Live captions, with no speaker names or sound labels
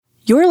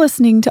You're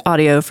listening to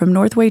audio from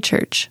Northway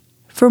Church.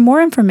 For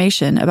more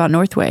information about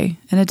Northway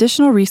and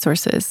additional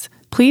resources,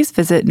 please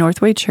visit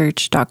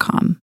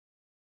northwaychurch.com.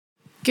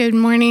 Good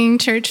morning,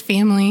 church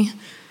family.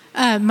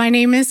 My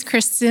name is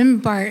Kristen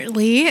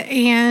Bartley,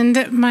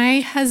 and my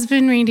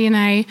husband Randy and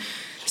I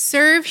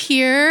serve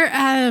here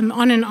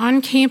on an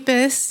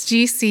on-campus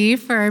GC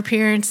for our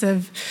parents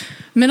of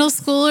middle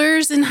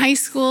schoolers and high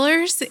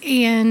schoolers,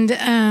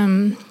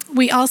 and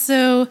we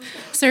also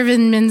serve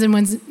in men's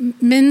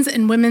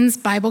and women's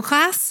Bible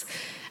class,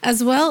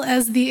 as well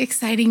as the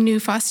exciting new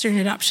foster and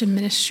adoption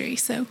ministry.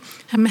 So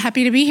I'm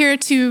happy to be here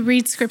to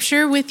read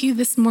scripture with you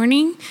this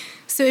morning.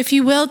 So if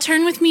you will,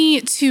 turn with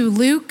me to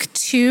Luke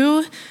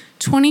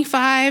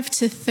 2:25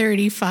 to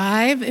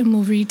 35, and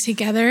we'll read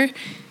together.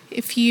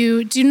 If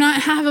you do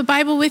not have a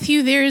Bible with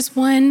you, there is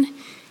one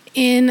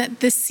in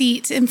the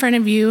seat in front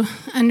of you,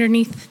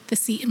 underneath the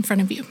seat in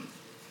front of you.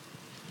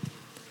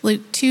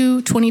 Luke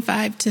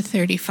 2:25 to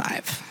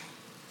 35.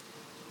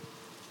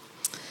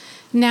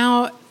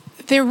 Now,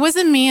 there was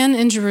a man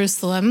in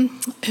Jerusalem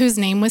whose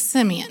name was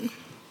Simeon.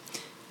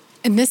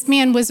 And this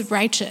man was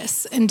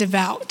righteous and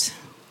devout,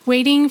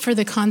 waiting for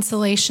the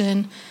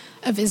consolation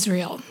of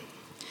Israel.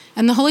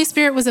 And the Holy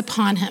Spirit was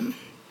upon him.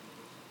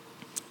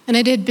 And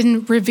it had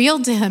been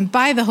revealed to him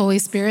by the Holy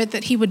Spirit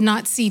that he would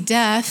not see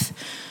death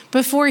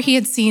before he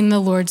had seen the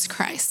Lord's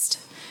Christ.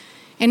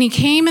 And he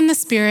came in the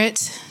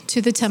Spirit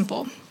to the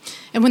temple.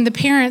 And when the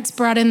parents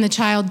brought in the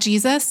child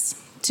Jesus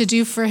to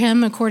do for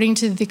him according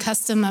to the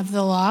custom of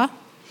the law,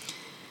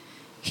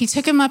 he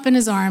took him up in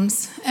his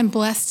arms and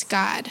blessed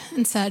God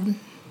and said,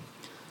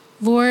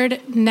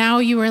 "Lord, now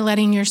you are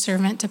letting your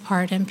servant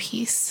depart in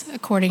peace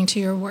according to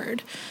your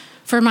word.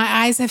 For my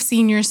eyes have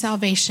seen your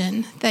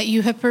salvation that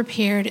you have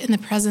prepared in the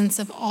presence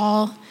of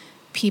all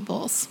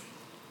peoples,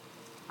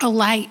 a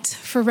light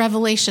for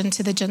revelation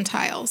to the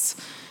Gentiles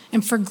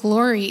and for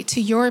glory to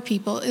your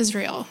people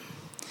Israel."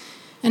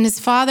 And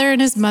his father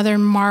and his mother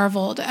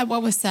marveled at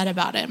what was said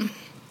about him.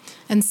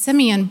 And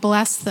Simeon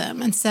blessed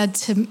them and said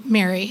to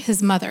Mary,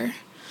 his mother,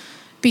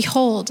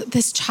 "Behold,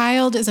 this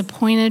child is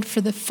appointed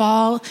for the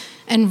fall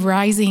and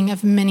rising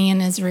of many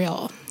in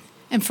Israel,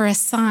 and for a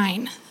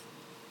sign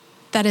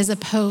that is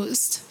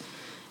opposed,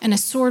 and a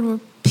sword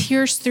will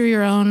pierce through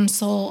your own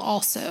soul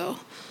also,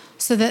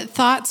 so that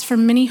thoughts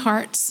from many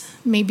hearts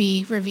may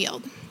be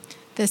revealed."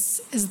 This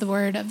is the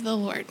word of the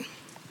Lord.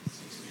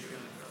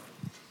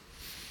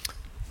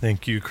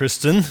 Thank you,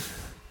 Kristen.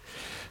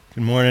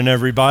 Good morning,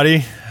 everybody.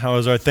 How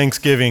was our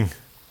Thanksgiving?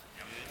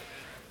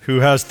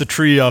 Who has the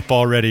tree up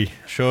already?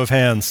 Show of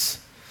hands.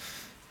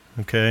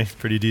 Okay,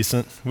 pretty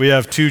decent. We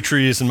have 2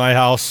 trees in my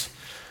house.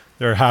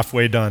 They're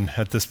halfway done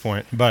at this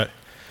point. But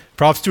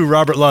props to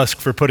Robert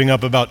Lusk for putting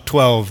up about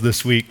 12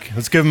 this week.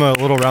 Let's give him a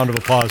little round of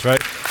applause,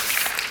 right?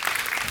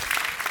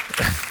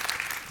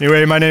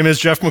 Anyway, my name is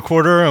Jeff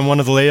McWhorter. I'm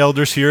one of the lay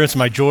elders here. It's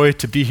my joy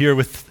to be here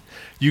with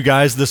you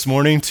guys this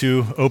morning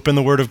to open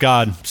the Word of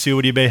God, see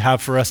what He may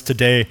have for us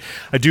today.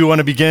 I do want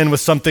to begin with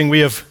something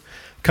we have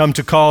come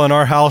to call in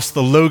our house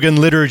the Logan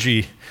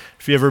Liturgy.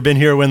 If you've ever been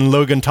here when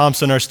Logan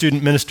Thompson, our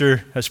student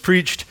minister, has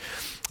preached,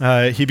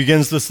 he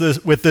begins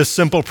with this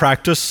simple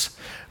practice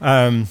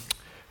that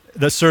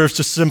serves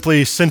to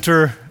simply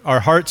center our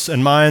hearts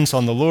and minds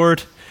on the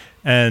Lord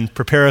and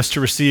prepare us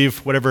to receive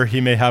whatever He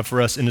may have for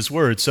us in His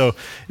Word. So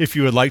if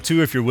you would like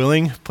to, if you're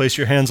willing, place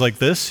your hands like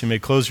this. You may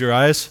close your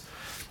eyes.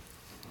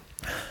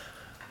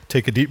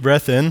 Take a deep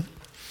breath in.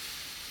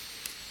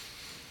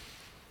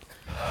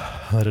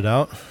 Let it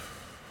out.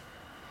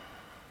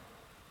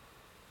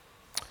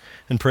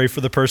 And pray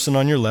for the person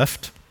on your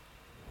left.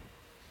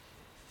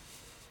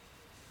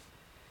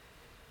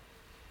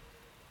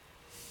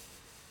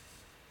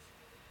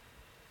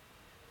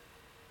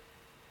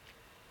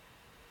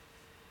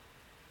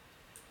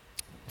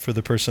 For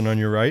the person on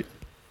your right.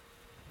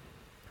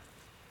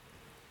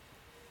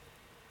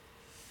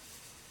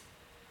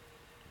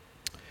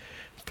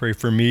 Pray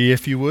for me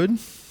if you would.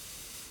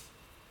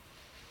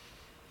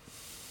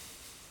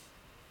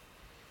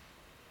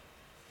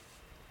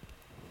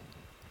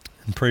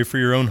 And pray for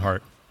your own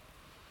heart.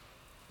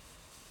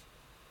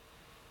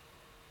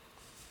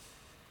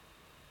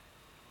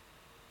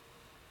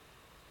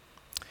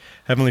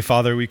 Heavenly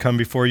Father, we come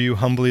before you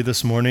humbly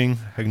this morning,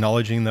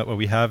 acknowledging that what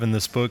we have in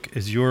this book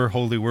is your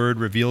holy word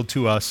revealed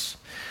to us.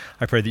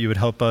 I pray that you would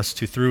help us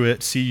to, through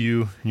it, see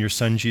you and your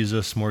Son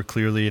Jesus more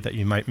clearly, that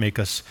you might make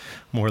us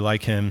more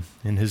like him.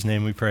 In his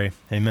name we pray.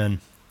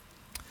 Amen.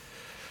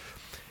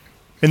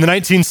 In the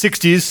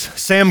 1960s,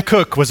 Sam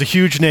Cooke was a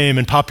huge name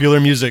in popular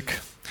music.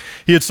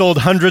 He had sold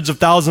hundreds of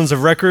thousands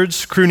of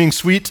records, crooning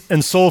sweet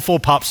and soulful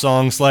pop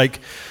songs like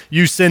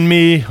 "You Send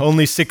Me,"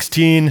 "Only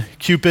 16,"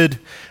 "Cupid,"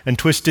 and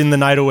 "Twisting the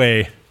Night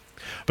Away."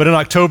 But in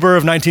October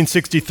of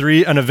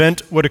 1963, an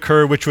event would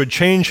occur which would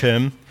change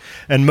him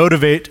and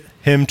motivate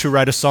him to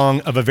write a song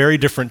of a very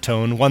different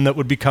tone, one that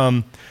would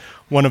become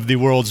one of the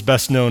world's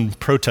best-known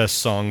protest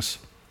songs.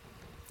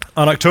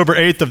 On October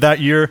 8th of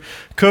that year,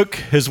 Cooke,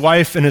 his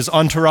wife, and his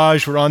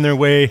entourage were on their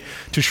way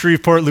to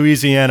Shreveport,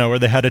 Louisiana, where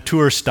they had a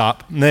tour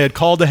stop. And they had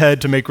called ahead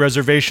to make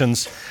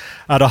reservations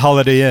at a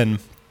Holiday Inn.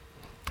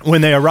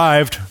 When they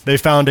arrived, they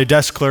found a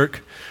desk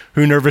clerk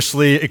who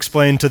nervously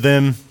explained to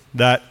them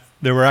that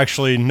there were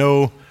actually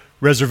no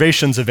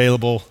reservations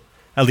available,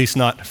 at least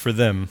not for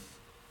them.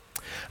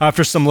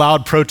 After some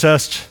loud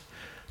protest,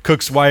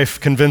 Cook's wife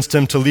convinced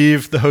him to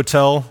leave the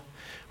hotel,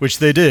 which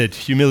they did,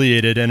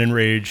 humiliated and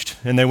enraged,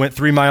 and they went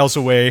 3 miles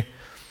away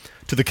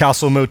to the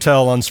Castle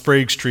Motel on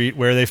Sprague Street,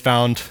 where they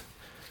found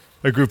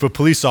a group of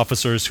police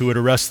officers who would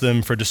arrest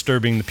them for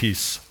disturbing the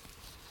peace.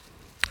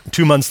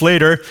 2 months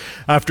later,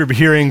 after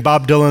hearing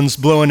Bob Dylan's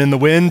Blowin' in the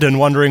Wind and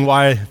wondering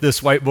why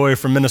this white boy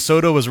from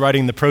Minnesota was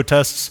writing the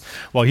protests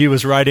while he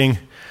was writing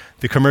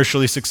the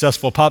commercially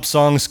successful pop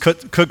songs,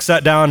 Cook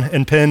sat down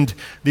and penned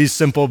these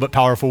simple but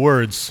powerful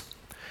words.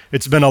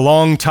 "It's been a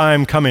long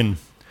time coming,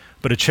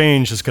 but a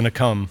change is going to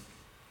come."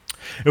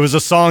 It was a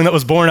song that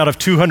was born out of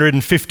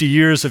 250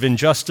 years of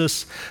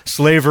injustice,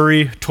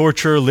 slavery,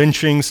 torture,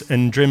 lynchings,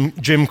 and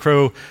Jim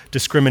Crow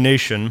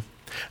discrimination,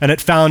 and it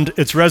found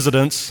its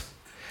residence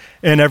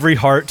in every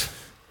heart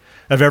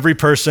of every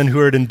person who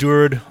had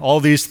endured all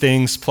these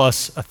things,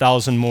 plus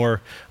 1,000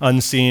 more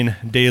unseen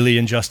daily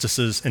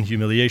injustices and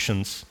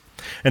humiliations.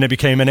 And it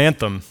became an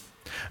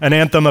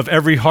anthem of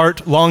every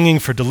heart longing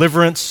for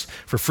deliverance,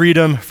 for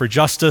freedom, for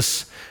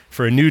justice,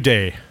 for a new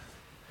day.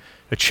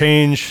 A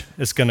change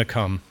is going to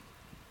come.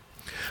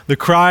 The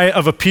cry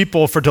of a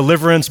people for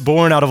deliverance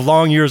born out of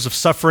long years of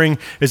suffering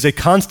is a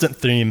constant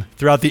theme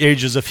throughout the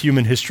ages of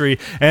human history,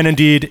 and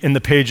indeed in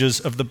the pages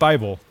of the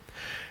Bible.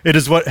 It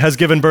is what has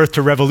given birth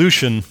to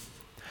revolution,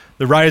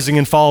 the rising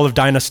and fall of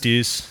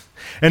dynasties.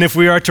 And if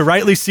we are to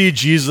rightly see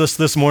Jesus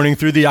this morning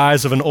through the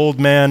eyes of an old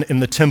man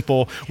in the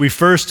temple, we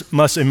first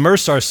must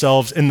immerse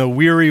ourselves in the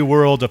weary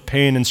world of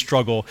pain and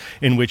struggle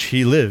in which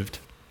he lived.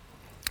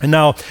 And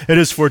now, it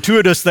is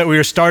fortuitous that we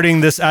are starting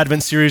this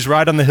Advent series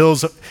right on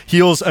the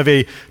heels of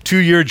a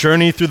 2-year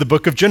journey through the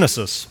book of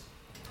Genesis.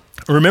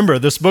 Remember,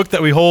 this book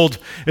that we hold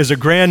is a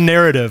grand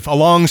narrative, a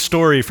long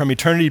story from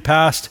eternity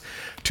past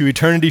to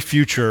eternity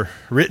future,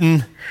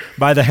 written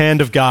by the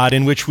hand of God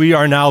in which we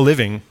are now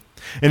living.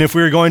 And if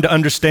we are going to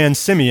understand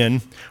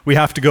Simeon, we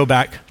have to go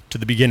back to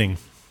the beginning.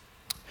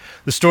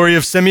 The story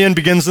of Simeon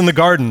begins in the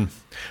garden,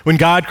 when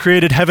God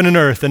created heaven and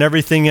earth and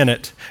everything in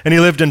it, and he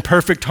lived in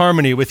perfect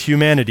harmony with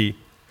humanity.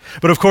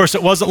 But of course,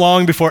 it wasn't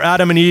long before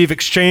Adam and Eve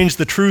exchanged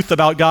the truth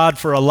about God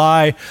for a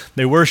lie.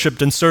 They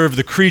worshiped and served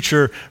the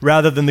creature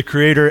rather than the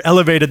Creator,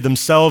 elevated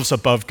themselves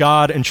above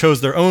God, and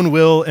chose their own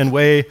will and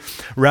way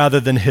rather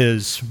than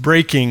his,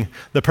 breaking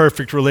the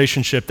perfect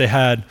relationship they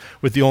had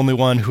with the only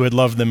one who had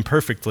loved them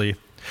perfectly.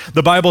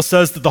 The Bible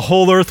says that the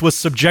whole earth was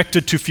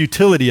subjected to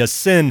futility as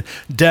sin,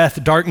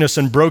 death, darkness,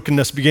 and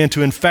brokenness began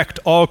to infect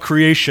all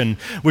creation,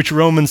 which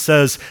Romans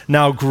says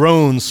now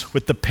groans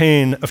with the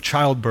pain of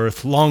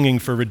childbirth, longing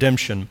for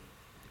redemption.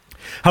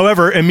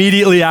 However,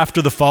 immediately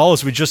after the fall,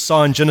 as we just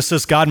saw in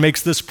Genesis, God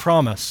makes this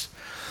promise,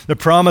 the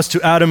promise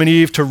to Adam and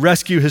Eve to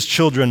rescue his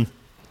children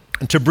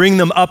and to bring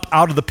them up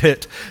out of the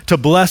pit, to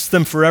bless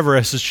them forever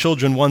as his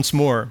children once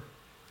more.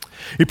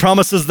 He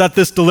promises that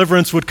this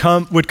deliverance would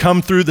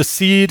come through the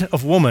seed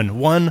of woman,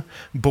 one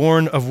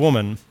born of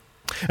woman.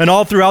 And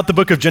all throughout the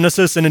book of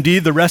Genesis, and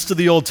indeed the rest of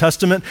the Old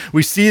Testament,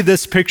 we see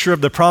this picture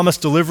of the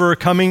promised deliverer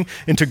coming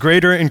into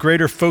greater and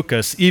greater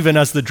focus, even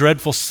as the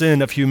dreadful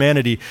sin of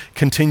humanity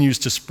continues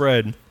to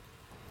spread.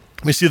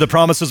 We see the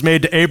promises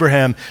made to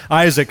Abraham,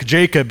 Isaac,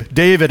 Jacob,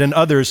 David, and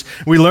others.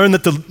 We learn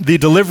that the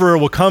deliverer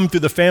will come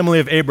through the family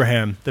of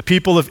Abraham, the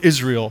people of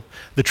Israel,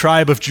 the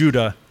tribe of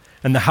Judah,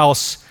 and the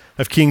house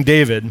of King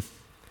David.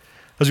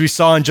 As we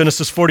saw in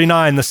Genesis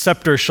 49, the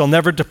scepter shall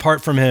never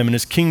depart from him, and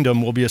his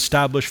kingdom will be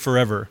established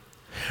forever.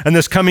 And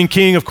this coming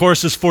king, of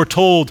course, is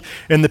foretold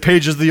in the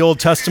pages of the Old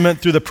Testament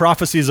through the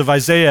prophecies of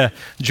Isaiah,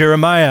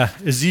 Jeremiah,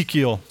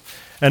 Ezekiel,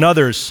 and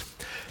others.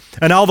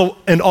 And all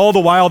the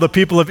while, the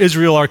people of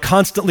Israel are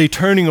constantly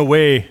turning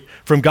away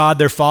from God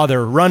their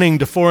Father, running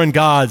to foreign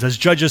gods, as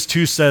Judges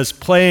 2 says,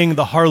 playing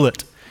the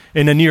harlot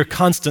in a near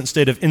constant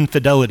state of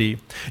infidelity.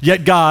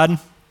 Yet God,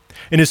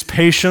 in his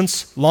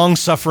patience,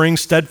 long-suffering,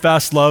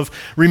 steadfast love,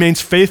 remains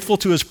faithful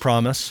to his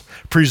promise,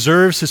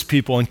 preserves his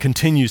people, and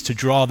continues to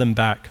draw them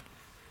back.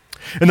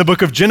 In the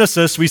book of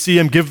Genesis, we see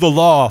him give the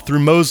law through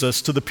Moses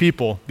to the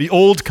people, the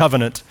old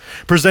covenant,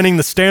 presenting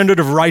the standard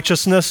of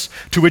righteousness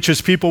to which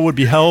his people would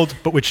be held,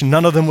 but which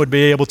none of them would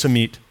be able to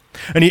meet.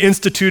 And he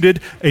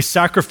instituted a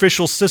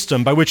sacrificial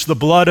system by which the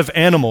blood of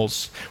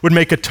animals would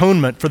make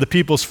atonement for the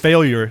people's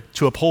failure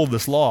to uphold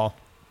this law.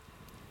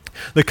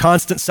 The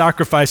constant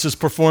sacrifices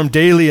performed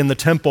daily in the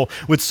temple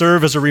would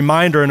serve as a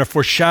reminder and a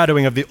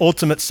foreshadowing of the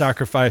ultimate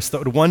sacrifice that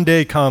would one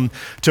day come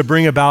to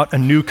bring about a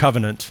new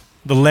covenant,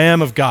 the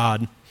Lamb of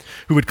God,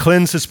 who would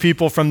cleanse his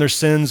people from their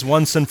sins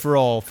once and for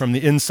all, from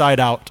the inside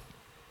out.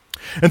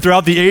 And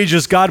throughout the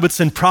ages, God would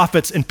send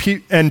prophets and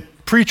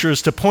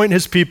preachers to point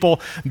his people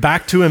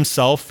back to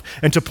himself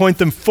and to point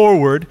them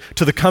forward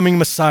to the coming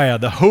Messiah,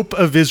 the hope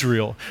of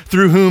Israel,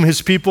 through whom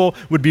his people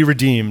would be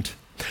redeemed.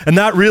 And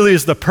that really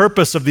is the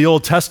purpose of the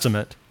Old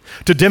Testament,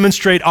 to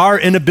demonstrate our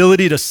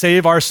inability to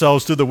save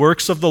ourselves through the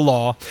works of the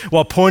law,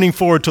 while pointing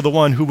forward to the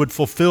one who would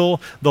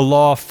fulfill the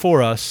law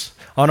for us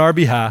on our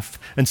behalf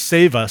and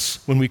save us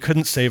when we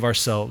couldn't save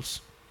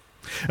ourselves.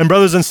 And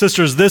brothers and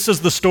sisters, this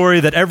is the story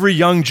that every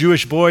young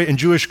Jewish boy and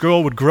Jewish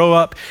girl would grow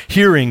up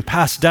hearing,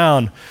 passed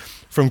down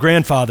from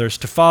grandfathers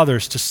to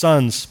fathers to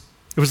sons.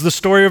 It was the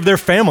story of their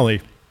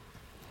family.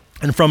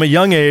 And from a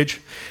young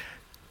age,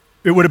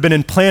 it would have been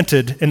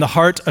implanted in the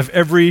heart of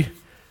every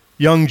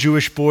young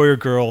Jewish boy or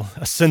girl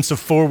a sense of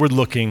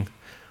forward-looking,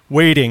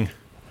 waiting,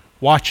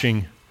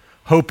 watching,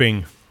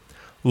 hoping,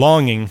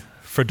 longing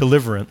for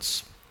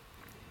deliverance.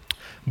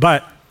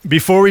 But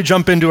before we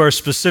jump into our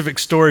specific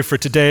story for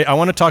today, I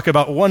want to talk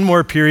about one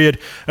more period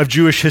of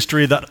Jewish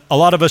history that a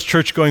lot of us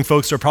church-going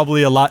folks are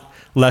probably a lot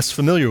less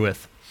familiar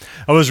with.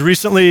 I was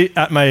recently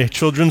at my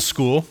children's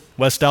school,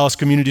 West Dallas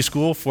Community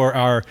School, for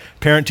our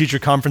parent-teacher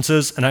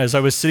conferences, and as I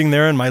was sitting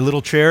there in my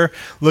little chair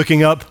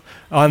looking up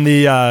on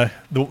the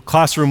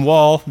classroom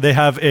wall, they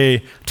have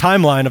a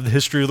timeline of the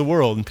history of the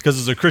world. And because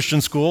it's a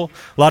Christian school,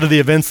 a lot of the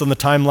events on the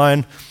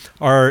timeline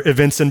are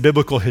events in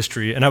biblical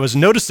history. And I was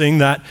noticing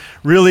that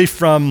really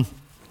from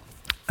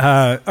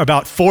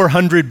about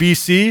 400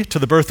 BC to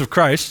the birth of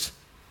Christ,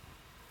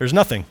 there's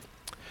nothing.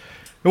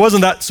 It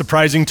wasn't that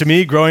surprising to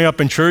me. Growing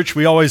up in church,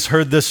 we always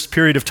heard this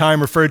period of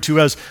time referred to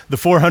as the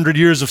 400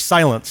 years of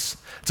silence.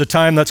 It's a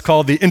time that's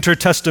called the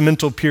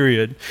intertestamental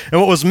period.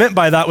 And what was meant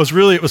by that was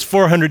really it was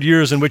 400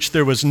 years in which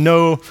there was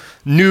no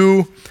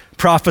new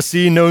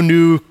prophecy, no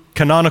new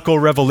canonical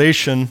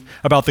revelation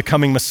about the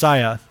coming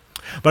Messiah.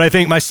 But I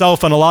think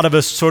myself and a lot of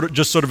us sort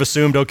of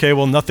assumed, okay,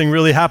 well, nothing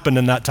really happened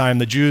in that time.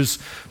 The Jews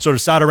sort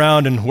of sat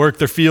around and worked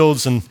their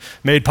fields and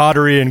made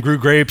pottery and grew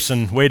grapes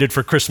and waited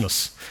for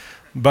Christmas.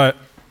 But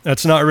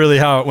that's not really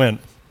how it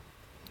went.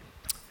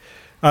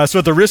 So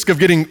at the risk of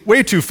getting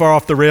way too far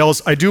off the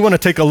rails, I do want to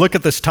take a look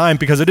at this time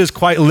because it is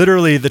quite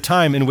literally the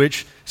time in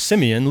which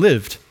Simeon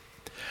lived.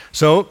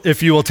 So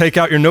if you will take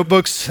out your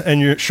notebooks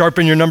and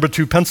sharpen your number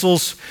 2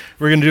 pencils,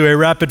 we're going to do a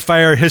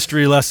rapid-fire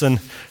history lesson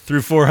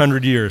through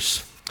 400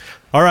 years.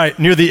 All right,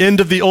 near the end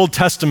of the Old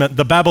Testament,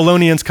 the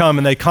Babylonians come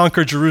and they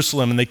conquer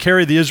Jerusalem and they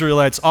carry the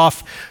Israelites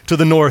off to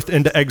the north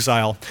into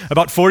exile.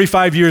 About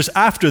 45 years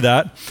after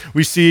that,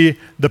 we see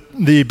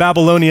the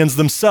Babylonians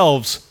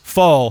themselves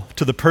fall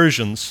to the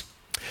Persians.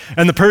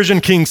 And the Persian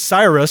king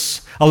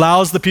Cyrus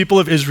allows the people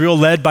of Israel,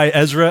 led by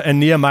Ezra and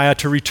Nehemiah,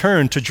 to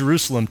return to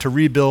Jerusalem to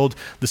rebuild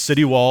the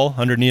city wall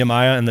under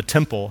Nehemiah and the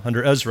temple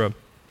under Ezra.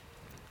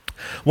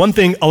 One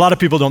thing a lot of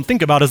people don't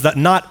think about is that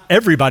not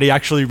everybody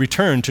actually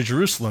returned to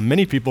Jerusalem.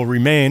 Many people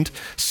remained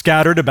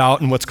scattered about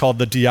in what's called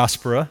the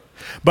diaspora.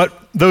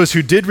 But those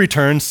who did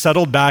return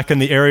settled back in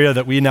the area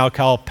that we now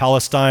call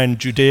Palestine,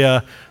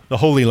 Judea, the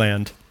Holy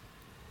Land.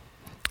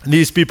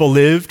 These people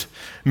lived,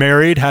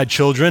 married, had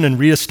children, and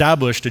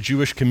reestablished a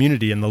Jewish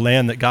community in the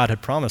land that God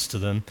had promised to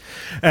them.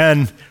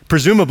 And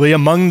presumably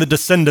among the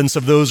descendants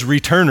of those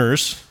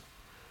returners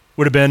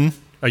would have been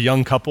a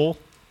young couple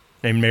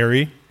named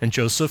Mary and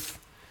Joseph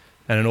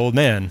and an old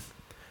man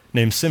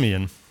named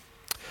Simeon.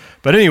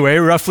 But anyway,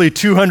 roughly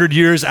 200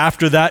 years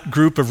after that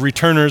group of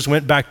returners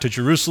went back to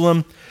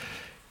Jerusalem,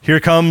 here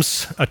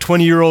comes a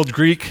 20-year-old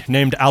Greek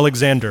named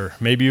Alexander.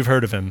 Maybe you've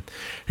heard of him.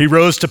 He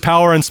rose to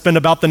power and spent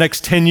about the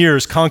next 10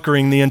 years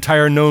conquering the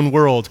entire known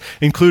world,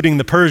 including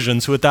the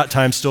Persians, who at that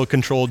time still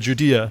controlled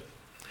Judea.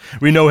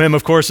 We know him,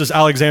 of course, as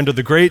Alexander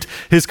the Great.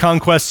 His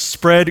conquests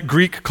spread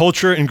Greek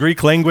culture and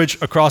Greek language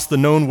across the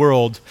known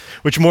world,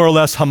 which more or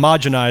less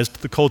homogenized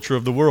the culture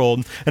of the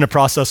world in a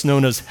process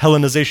known as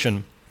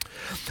Hellenization.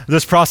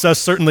 This process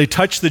certainly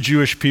touched the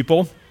Jewish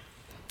people,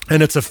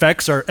 and its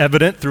effects are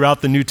evident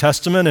throughout the New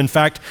Testament. In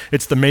fact,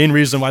 it's the main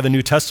reason why the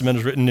New Testament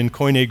is written in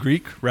Koine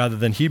Greek rather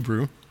than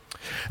Hebrew.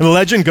 And the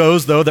legend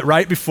goes, though, that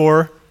right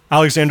before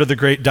Alexander the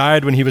Great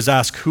died, when he was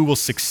asked who will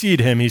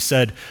succeed him, he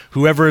said,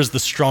 "Whoever is the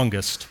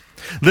strongest."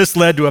 This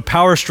led to a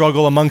power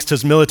struggle amongst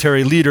his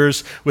military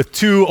leaders, with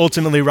 2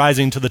 ultimately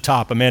rising to the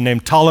top, a man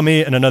named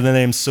Ptolemy and another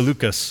named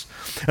Seleucus.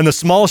 And the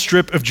small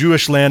strip of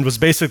Jewish land was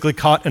basically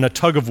caught in a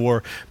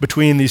tug-of-war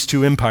between these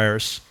 2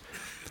 empires.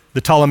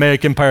 The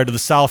Ptolemaic Empire to the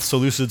south,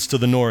 Seleucids to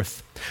the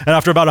north. And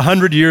after about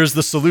 100 years,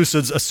 the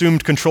Seleucids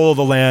assumed control of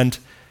the land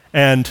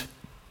and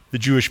the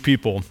Jewish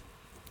people.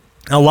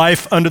 Now,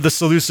 life under the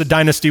Seleucid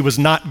dynasty was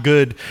not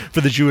good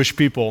for the Jewish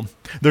people.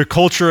 Their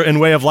culture and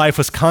way of life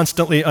was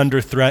constantly under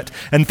threat,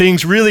 and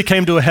things really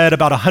came to a head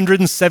about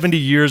 170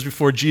 years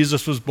before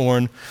Jesus was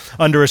born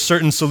under a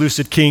certain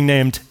Seleucid king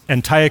named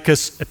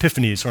Antiochus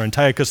Epiphanes, or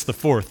Antiochus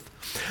IV.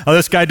 Now,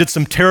 this guy did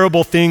some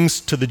terrible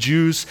things to the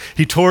Jews.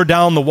 He tore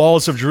down the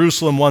walls of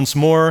Jerusalem once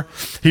more.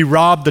 He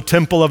robbed the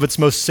temple of its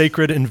most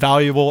sacred and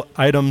valuable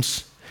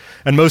items.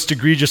 And most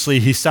egregiously,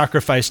 he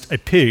sacrificed a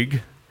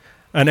pig,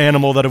 an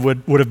animal that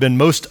would have been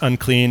most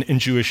unclean in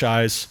Jewish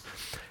eyes,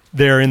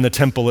 there in the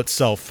temple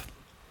itself.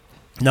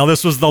 Now,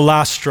 this was the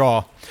last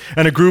straw.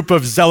 And a group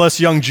of zealous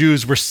young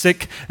Jews were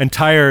sick and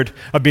tired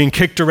of being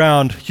kicked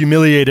around,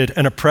 humiliated,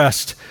 and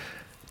oppressed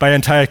by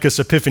Antiochus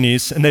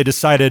Epiphanes, and they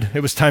decided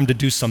it was time to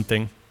do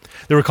something.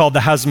 They were called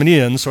the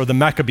Hasmoneans, or the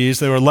Maccabees.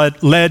 They were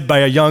led by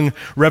a young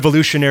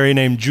revolutionary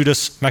named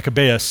Judas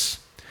Maccabeus.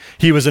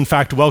 He was in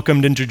fact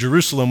welcomed into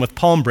Jerusalem with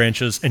palm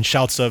branches and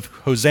shouts of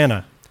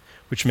Hosanna,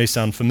 which may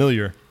sound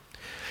familiar.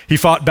 He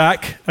fought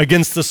back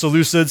against the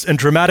Seleucids and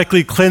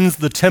dramatically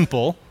cleansed the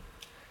temple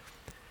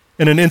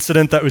in an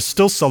incident that was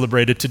still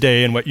celebrated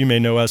today in what you may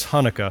know as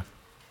Hanukkah.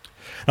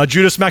 Now,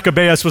 Judas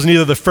Maccabeus was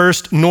neither the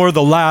first nor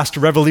the last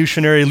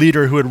revolutionary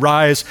leader who would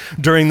rise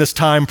during this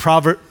time,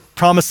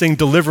 promising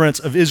deliverance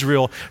of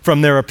Israel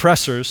from their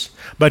oppressors,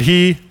 but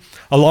he,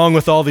 along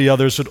with all the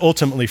others, would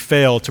ultimately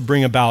fail to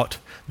bring about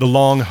the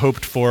long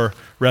hoped for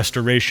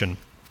restoration.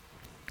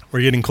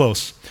 We're getting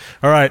close.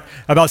 All right,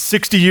 about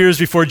 60 years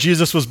before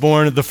Jesus was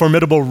born, the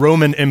formidable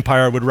Roman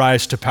Empire would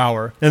rise to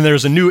power. And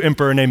there's a new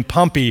emperor named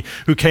Pompey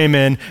who came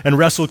in and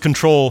wrestled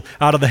control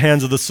out of the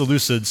hands of the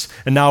Seleucids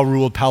and now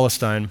ruled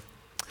Palestine.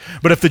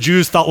 But if the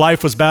Jews thought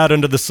life was bad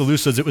under the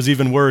Seleucids, it was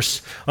even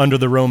worse under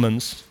the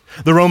Romans.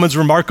 The Romans'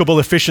 remarkable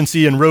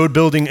efficiency in road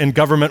building and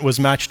government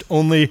was matched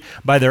only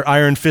by their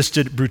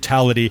iron-fisted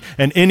brutality,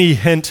 and any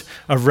hint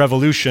of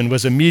revolution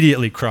was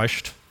immediately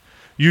crushed,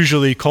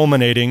 usually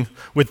culminating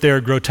with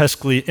their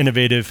grotesquely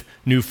innovative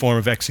new form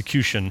of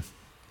execution,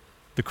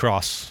 the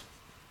cross.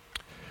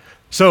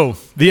 So,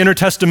 the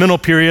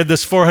intertestamental period,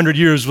 this 400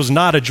 years, was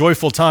not a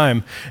joyful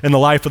time in the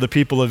life of the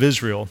people of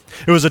Israel.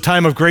 It was a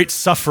time of great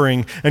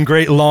suffering and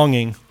great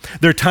longing.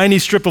 Their tiny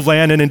strip of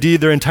land, and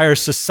indeed their entire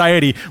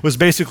society, was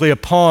basically a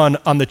pawn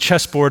on the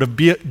chessboard of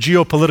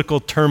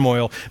geopolitical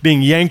turmoil,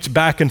 being yanked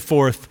back and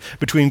forth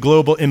between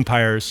global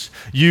empires,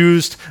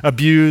 used,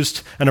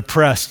 abused, and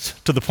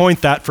oppressed, to the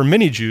point that, for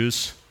many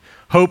Jews,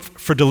 hope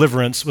for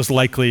deliverance was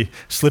likely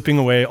slipping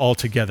away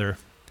altogether.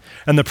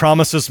 And the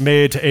promises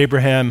made to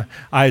Abraham,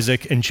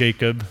 Isaac, and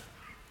Jacob,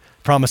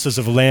 promises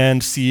of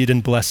land, seed,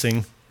 and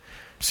blessing,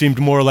 seemed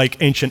more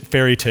like ancient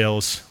fairy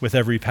tales with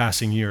every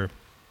passing year.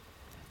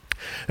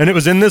 And it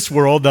was in this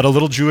world that a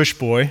little Jewish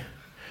boy,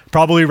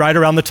 probably right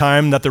around the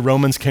time that the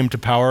Romans came to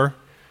power,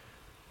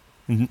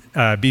 in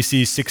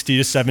BC 60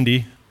 to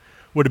 70,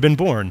 would have been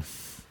born.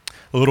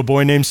 A little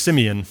boy named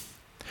Simeon,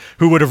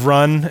 who would have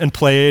run and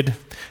played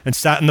and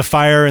sat in the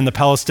fire in the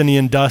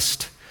Palestinian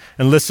dust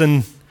and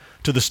listened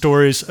to the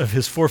stories of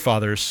his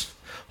forefathers,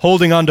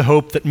 holding on to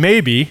hope that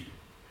maybe,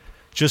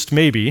 just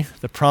maybe,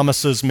 the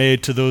promises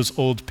made to those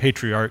old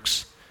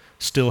patriarchs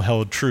still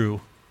held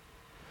true.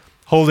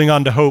 Holding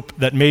on to hope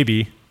that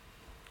maybe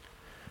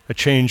a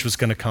change was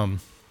going to come.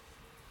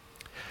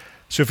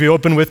 So if you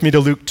open with me to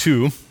Luke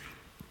 2,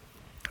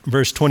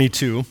 verse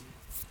 22,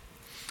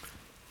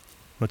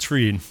 let's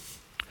read.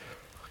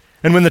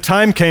 And when the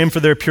time came for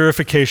their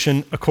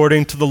purification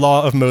according to the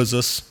law of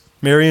Moses,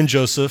 Mary and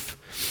Joseph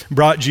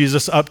brought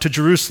Jesus up to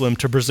Jerusalem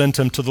to present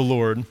him to the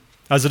Lord.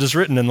 As it is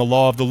written in the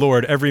law of the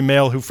Lord, every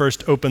male who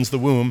first opens the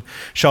womb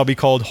shall be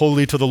called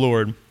holy to the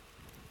Lord,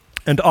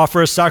 and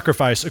offer a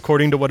sacrifice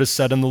according to what is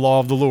said in the law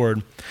of the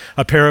Lord,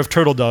 a pair of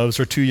turtle doves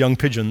or 2 young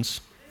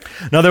pigeons.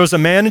 Now there was a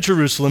man in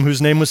Jerusalem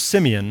whose name was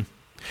Simeon,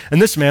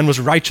 and this man was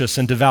righteous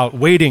and devout,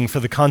 waiting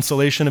for the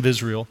consolation of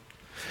Israel.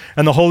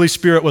 And the Holy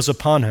Spirit was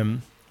upon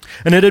him,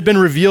 and it had been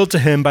revealed to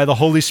him by the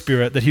Holy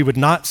Spirit that he would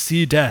not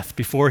see death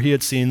before he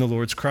had seen the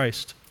Lord's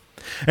Christ.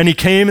 And he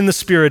came in the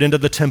Spirit into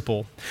the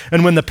temple.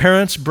 And when the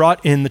parents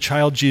brought in the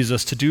child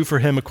Jesus to do for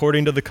him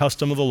according to the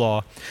custom of the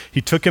law,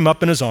 he took him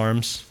up in his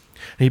arms,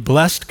 and he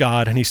blessed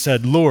God, and he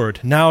said, Lord,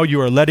 now you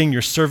are letting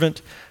your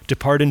servant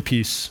depart in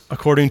peace,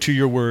 according to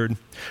your word.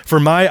 For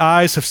my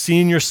eyes have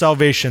seen your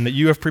salvation that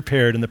you have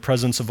prepared in the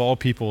presence of all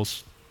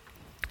peoples,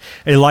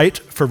 a light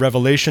for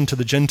revelation to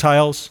the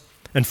Gentiles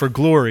and for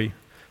glory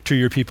to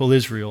your people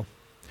Israel.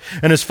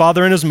 And his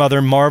father and his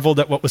mother marveled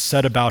at what was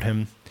said about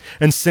him.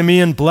 And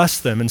Simeon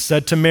blessed them and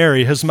said to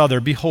Mary, his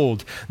mother,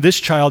 Behold, this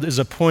child is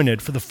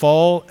appointed for the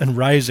fall and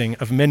rising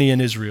of many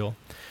in Israel,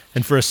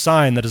 and for a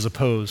sign that is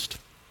opposed.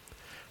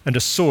 And a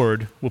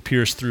sword will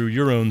pierce through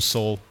your own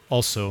soul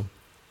also,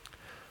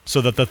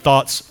 so that the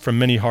thoughts from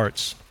many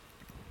hearts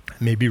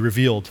may be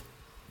revealed.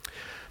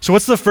 So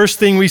what's the first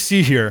thing we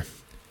see here?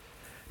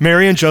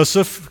 Mary and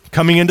Joseph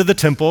coming into the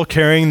temple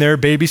carrying their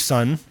baby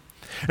son.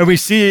 And we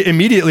see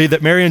immediately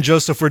that Mary and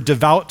Joseph were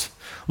devout,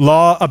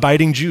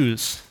 law-abiding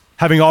Jews.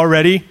 Having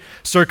already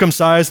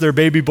circumcised their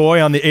baby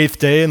boy on the 8th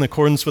day in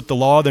accordance with the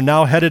law, they're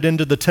now headed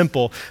into the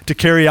temple to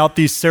carry out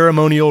these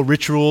ceremonial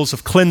rituals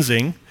of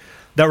cleansing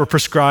that were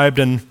prescribed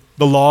in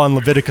the law in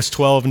Leviticus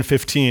 12 and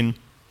 15.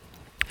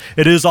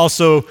 It is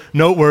also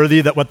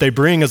noteworthy that what they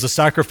bring as a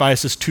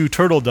sacrifice is 2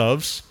 turtle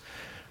doves,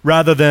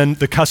 rather than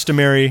the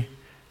customary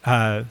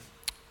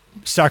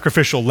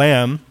sacrificial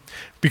lamb,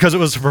 because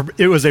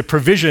it was a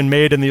provision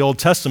made in the Old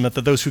Testament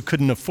that those who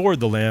couldn't afford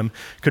the lamb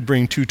could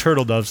bring 2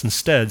 turtle doves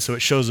instead. So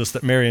it shows us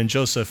that Mary and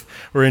Joseph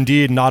were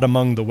indeed not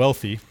among the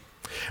wealthy.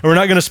 And we're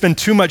not going to spend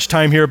too much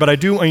time here, but I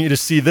do want you to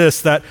see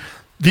this, that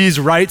these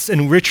rites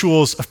and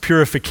rituals of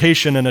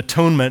purification and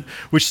atonement,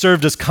 which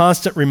served as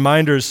constant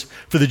reminders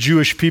for the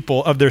Jewish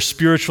people of their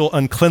spiritual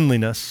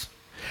uncleanliness.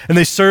 And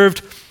they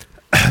served,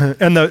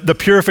 and the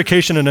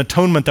purification and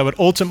atonement that would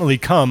ultimately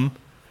come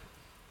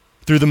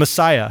through the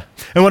Messiah.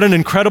 And what an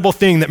incredible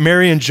thing that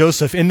Mary and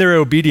Joseph, in their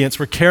obedience,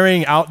 were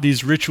carrying out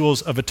these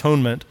rituals of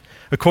atonement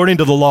according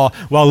to the law,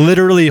 while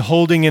literally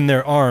holding in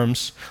their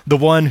arms the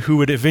one who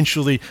would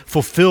eventually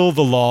fulfill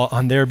the law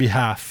on their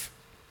behalf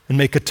and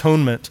make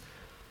atonement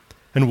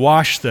and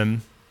wash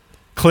them,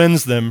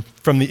 cleanse them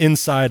from the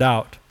inside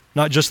out,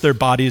 not just their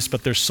bodies,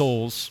 but their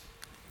souls.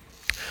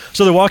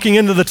 So they're walking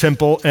into the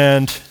temple,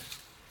 and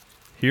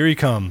here he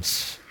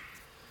comes,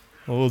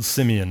 old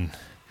Simeon.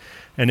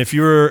 And if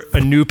you're a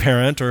new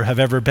parent or have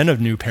ever been a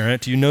new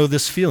parent, you know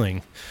this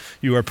feeling.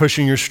 You are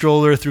pushing your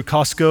stroller through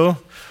Costco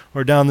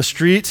or down the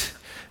street,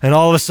 and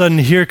all of a sudden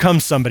here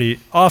comes somebody,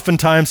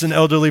 oftentimes an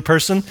elderly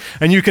person,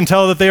 and you can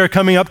tell that they are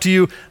coming up to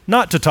you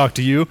not to talk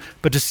to you,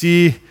 but to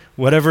see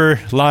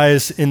whatever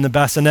lies in the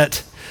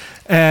bassinet.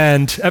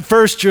 And at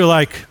first you're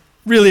like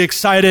really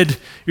excited.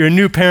 You're a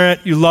new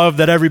parent. You love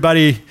that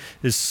everybody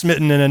is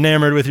smitten and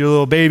enamored with your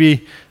little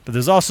baby, but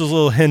there's also a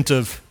little hint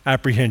of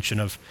apprehension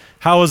of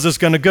how is this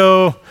going to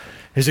go?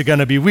 Is it going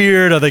to be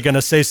weird? Are they going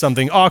to say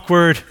something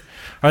awkward?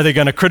 Are they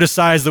going to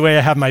criticize the way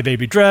I have my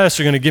baby dressed?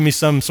 Are they going to give me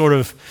some sort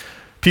of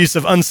piece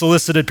of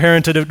unsolicited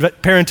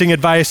parenting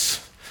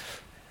advice?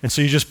 And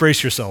so you just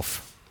brace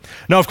yourself.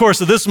 Now, of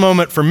course, at this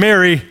moment for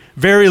Mary,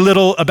 very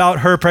little about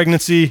her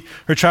pregnancy,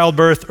 her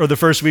childbirth, or the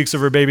first weeks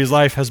of her baby's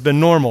life has been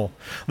normal.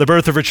 The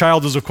birth of her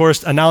child was, of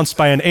course, announced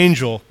by an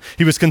angel.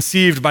 He was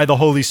conceived by the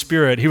Holy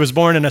Spirit. He was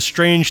born in a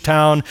strange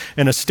town,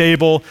 in a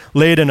stable,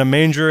 laid in a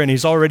manger, and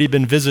he's already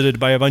been visited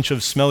by a bunch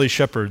of smelly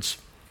shepherds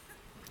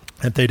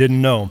that they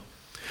didn't know.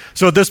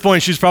 So at this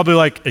point, she's probably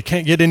like, it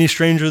can't get any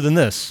stranger than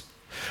this.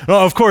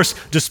 Well, of course,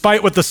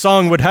 despite what the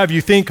song would have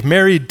you think,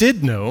 Mary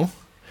did know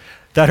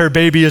that her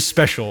baby is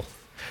special.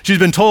 She's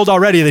been told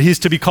already that he's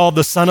to be called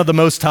the Son of the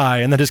Most High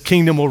and that his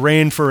kingdom will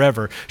reign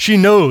forever. She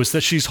knows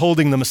that she's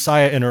holding the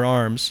Messiah in her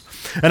arms.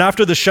 And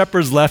after the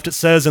shepherds left, it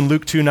says in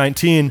Luke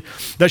 2:19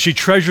 that she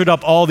treasured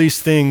up all these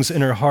things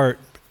in her heart,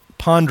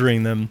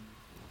 pondering them.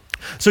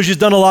 So she's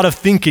done a lot of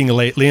thinking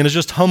lately and is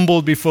just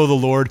humbled before the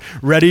Lord,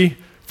 ready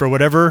for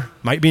whatever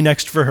might be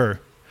next for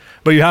her.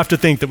 But you have to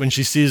think that when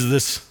she sees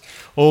this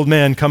old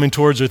man coming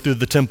towards her through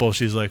the temple,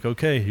 she's like,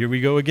 okay, here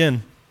we go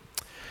again.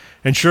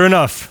 And sure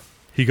enough,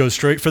 he goes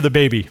straight for the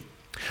baby.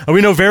 And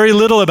we know very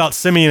little about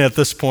Simeon at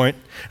this point,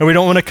 and we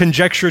don't want to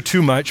conjecture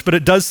too much, but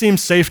it does seem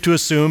safe to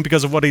assume,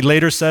 because of what he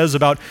later says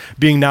about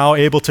being now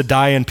able to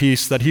die in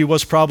peace, that he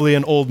was probably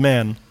an old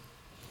man.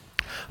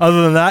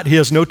 Other than that, he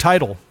has no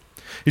title.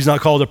 He's not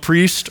called a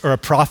priest or a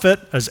prophet,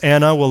 as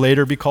Anna will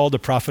later be called a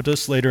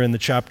prophetess later in the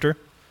chapter.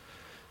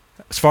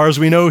 As far as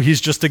we know,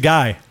 he's just a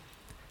guy.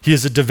 He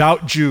is a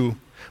devout Jew,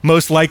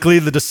 most likely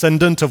the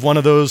descendant of one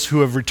of those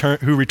who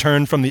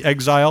returned from the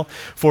exile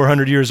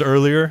 400 years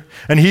earlier.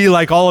 And he,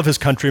 like all of his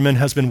countrymen,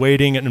 has been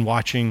waiting and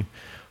watching,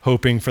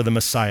 hoping for the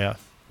Messiah.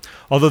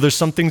 Although there's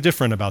something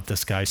different about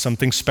this guy,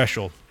 something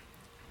special.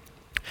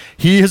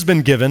 He has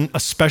been given a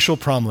special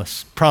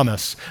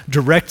promise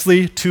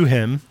directly to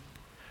him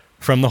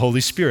from the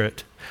Holy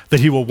Spirit, that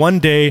he will one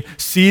day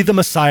see the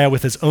Messiah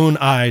with his own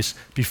eyes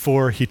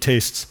before he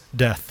tastes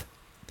death.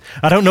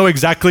 I don't know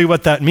exactly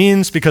what that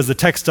means because the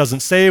text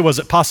doesn't say. Was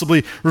it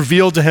possibly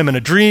revealed to him in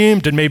a dream?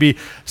 Did maybe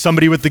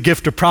somebody with the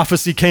gift of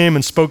prophecy came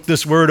and spoke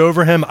this word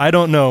over him? I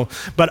don't know.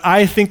 But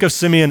I think of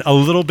Simeon a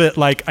little bit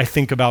like I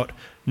think about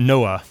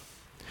Noah.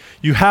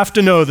 You have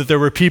to know that there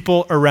were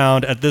people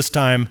around at this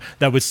time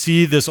that would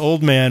see this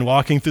old man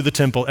walking through the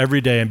temple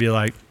every day and be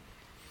like,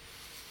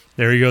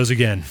 there he goes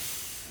again.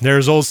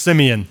 There's old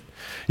Simeon.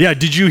 Yeah,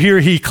 did you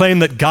hear he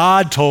claimed that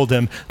God told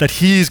him that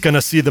he's going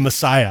to see the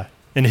Messiah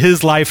in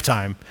his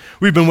lifetime?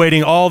 We've been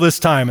waiting all this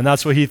time, and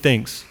that's what he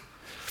thinks.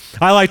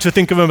 I like to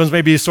think of him as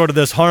maybe sort of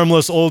this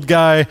harmless old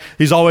guy.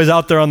 He's always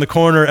out there on the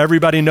corner.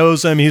 Everybody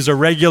knows him. He's a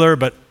regular,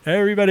 but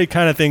everybody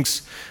kind of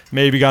thinks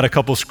maybe got a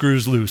couple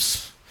screws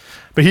loose.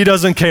 But he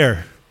doesn't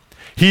care.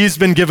 He's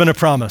been given a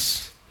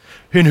promise.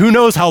 And who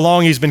knows how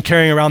long he's been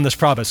carrying around this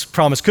promise.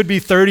 Promise could be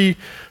 30,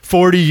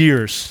 40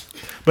 years.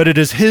 But it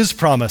is his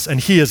promise, and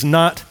he is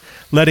not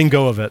letting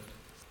go of it.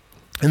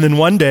 And then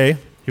one day,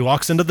 he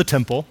walks into the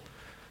temple.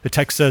 The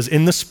text says,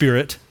 in the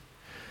Spirit,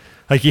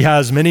 like he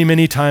has many,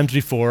 many times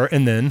before,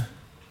 and then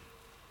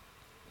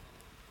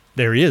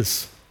there he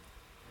is.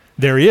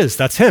 There he is.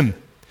 That's him.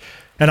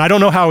 And I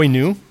don't know how he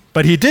knew,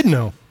 but he did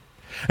know.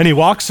 And he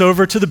walks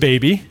over to the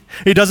baby.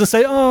 He doesn't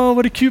say, oh,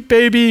 what a cute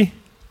baby.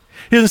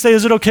 He doesn't say,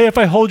 is it okay if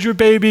I hold your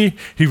baby?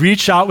 He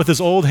reached out with his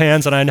old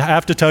hands, and I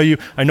have to tell you,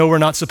 I know we're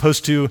not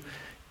supposed to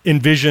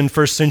envision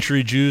first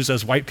century Jews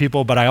as white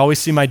people, but I always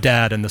see my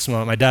dad in this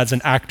moment. My dad's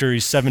an actor.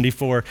 He's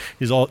 74.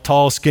 He's a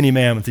tall, skinny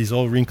man with these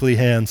old wrinkly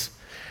hands.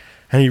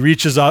 And he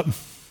reaches up,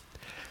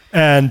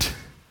 and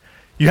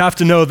you have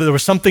to know that there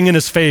was something in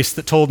his face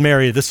that told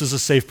Mary, this is a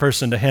safe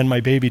person to hand my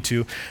baby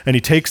to. And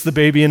he takes the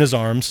baby in his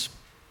arms,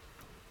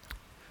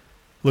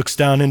 looks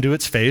down into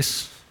its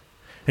face,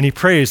 and he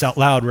prays out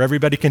loud where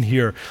everybody can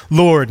hear,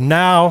 Lord,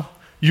 now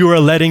you are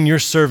letting your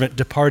servant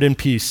depart in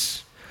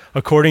peace,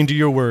 according to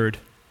your word.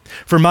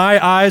 For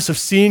my eyes have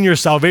seen your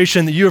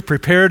salvation that you have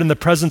prepared in the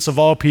presence of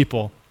all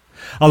people,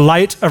 a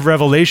light of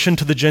revelation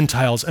to the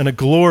Gentiles, and a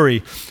glory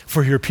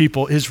for your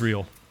people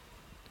Israel.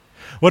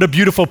 What a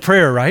beautiful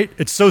prayer, right?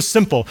 It's so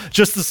simple,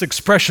 just this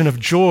expression of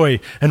joy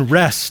and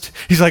rest.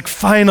 He's like,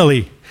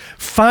 finally,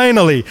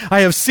 I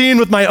have seen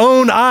with my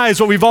own eyes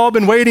what we've all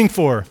been waiting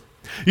for.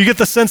 You get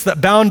the sense that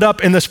bound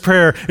up in this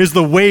prayer is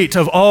the weight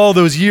of all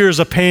those years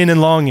of pain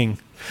and longing.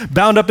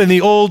 Bound up in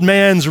the old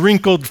man's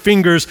wrinkled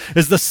fingers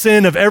is the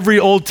sin of every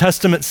Old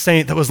Testament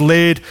saint that was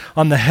laid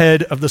on the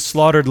head of the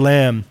slaughtered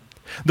lamb.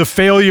 The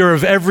failure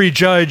of every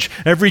judge,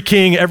 every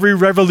king, every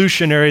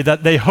revolutionary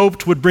that they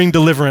hoped would bring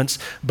deliverance,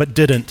 but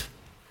didn't.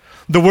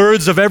 The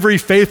words of every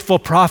faithful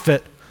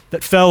prophet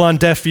that fell on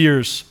deaf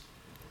ears.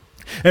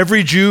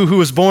 Every Jew who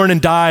was born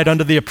and died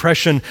under the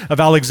oppression of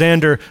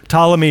Alexander,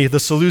 Ptolemy, the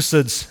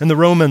Seleucids, and the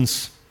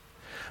Romans.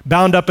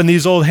 Bound up in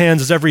these old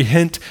hands is every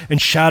hint and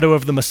shadow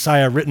of the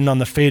Messiah written on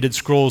the faded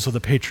scrolls of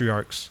the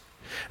patriarchs.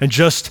 And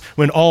just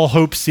when all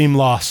hope seemed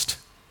lost,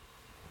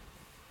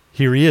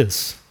 here he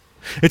is.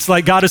 It's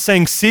like God is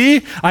saying,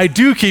 see, I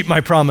do keep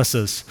my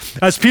promises.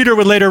 As Peter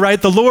would later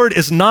write, the Lord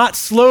is not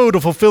slow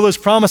to fulfill his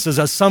promises,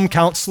 as some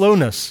count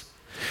slowness.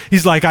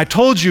 He's like, I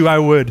told you I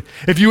would.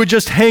 If you would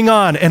just hang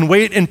on and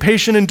wait in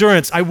patient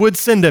endurance, I would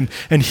send him.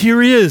 And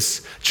here he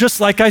is,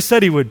 just like I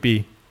said he would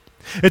be.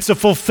 It's a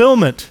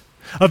fulfillment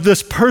of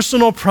this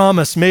personal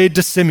promise made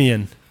to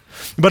Simeon.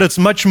 But it's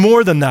much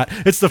more than that.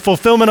 It's the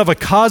fulfillment of a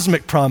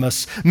cosmic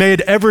promise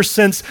made ever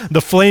since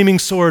the flaming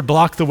sword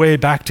blocked the way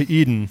back to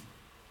Eden.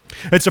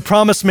 It's a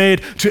promise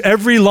made to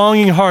every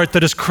longing heart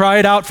that has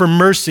cried out for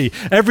mercy,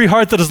 every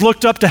heart that has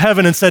looked up to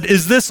heaven and said,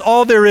 is this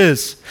all there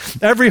is?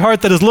 Every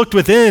heart that has looked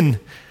within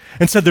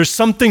and said, there's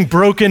something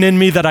broken in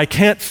me that I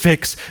can't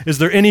fix. Is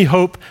there any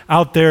hope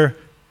out there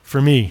for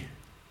me?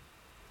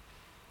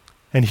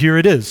 And here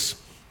it is,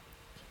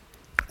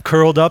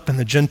 curled up in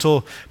the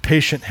gentle,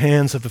 patient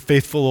hands of the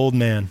faithful old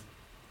man.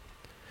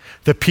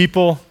 The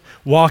people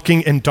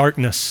walking in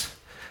darkness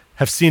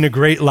have seen a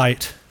great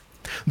light.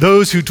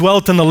 Those who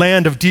dwelt in the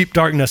land of deep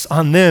darkness,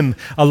 on them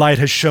a light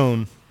has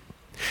shone.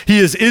 He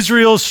is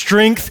Israel's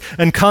strength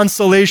and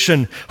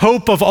consolation,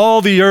 hope of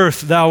all the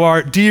earth. Thou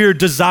art dear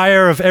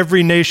desire of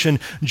every nation,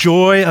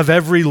 joy of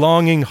every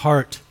longing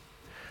heart.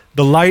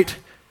 The light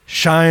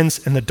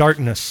shines in the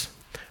darkness,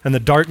 and the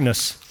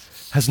darkness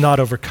has not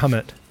overcome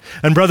it.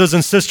 And brothers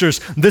and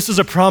sisters, this is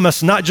a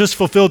promise not just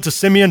fulfilled to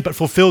Simeon, but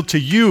fulfilled to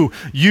you.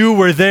 You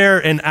were there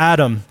in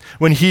Adam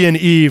when he and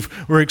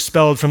Eve were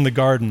expelled from the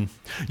garden.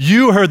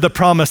 You heard the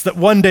promise that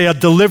one day a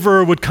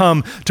deliverer would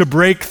come to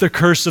break the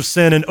curse of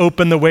sin and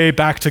open the way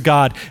back to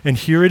God. And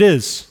here it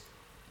is.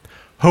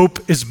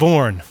 Hope is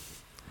born,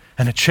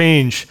 and a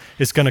change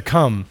is going to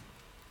come.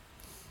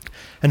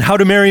 And how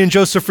do Mary and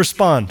Joseph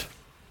respond?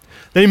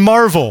 They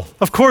marvel.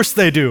 Of course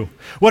they do.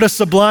 What a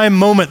sublime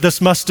moment this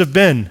must have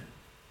been.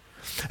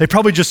 They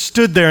probably just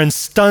stood there in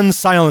stunned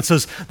silence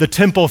as the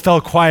temple fell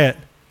quiet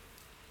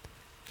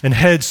and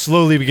heads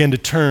slowly began to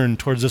turn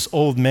towards this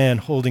old man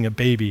holding a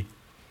baby.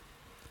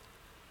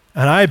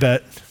 And I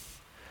bet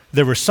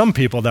there were some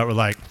people that were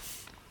like,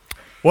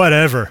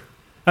 whatever.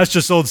 That's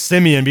just old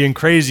Simeon being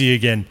crazy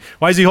again.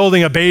 Why is he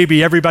holding a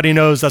baby? Everybody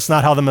knows that's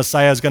not how the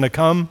Messiah is going to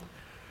come.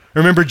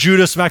 Remember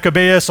Judas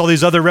Maccabeus, all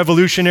these other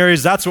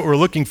revolutionaries? That's what we're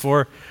looking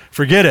for.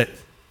 Forget it.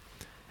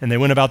 And they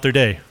went about their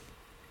day.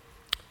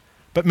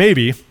 But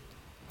maybe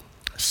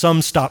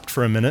some stopped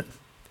for a minute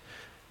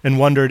and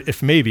wondered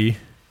if maybe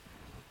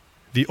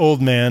the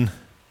old man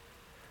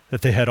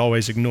that they had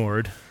always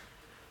ignored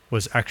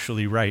was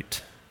actually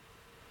right.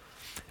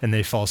 And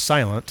they fall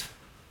silent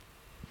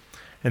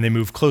and they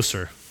move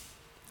closer.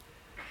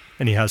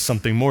 And he has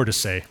something more to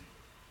say.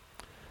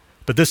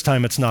 But this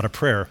time it's not a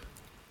prayer.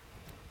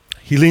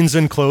 He leans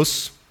in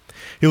close.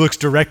 He looks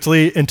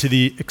directly into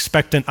the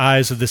expectant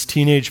eyes of this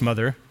teenage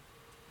mother.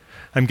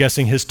 I'm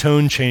guessing his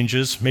tone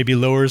changes, maybe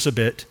lowers a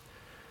bit.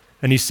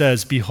 And he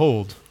says,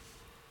 behold,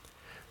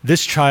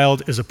 this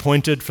child is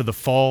appointed for the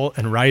fall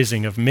and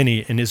rising of many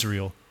in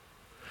Israel,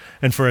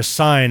 and for a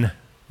sign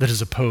that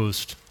is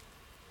opposed.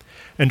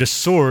 And a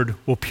sword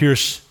will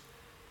pierce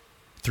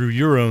through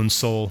your own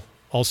soul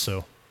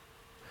also,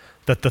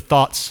 that the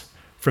thoughts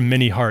from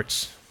many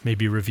hearts may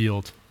be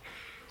revealed.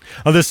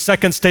 Now, this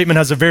second statement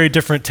has a very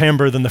different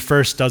timbre than the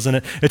first, doesn't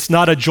it? It's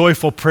not a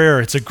joyful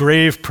prayer, it's a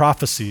grave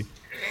prophecy.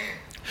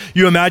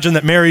 You imagine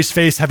that Mary's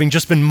face, having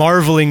just been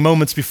marveling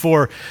moments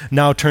before,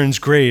 now turns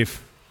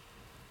grave.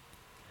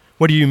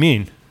 What do you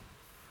mean?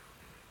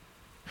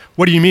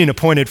 What do you mean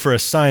appointed for a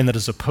sign that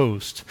is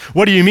opposed?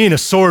 What do you mean a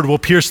sword will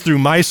pierce through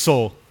my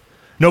soul?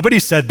 Nobody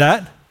said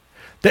that.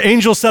 The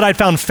angel said I'd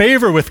found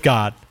favor with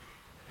God.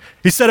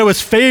 He said I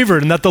was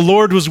favored and that the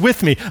Lord was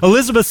with me.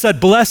 Elizabeth said,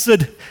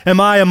 blessed am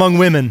I among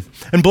women,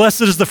 and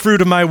blessed is the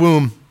fruit of my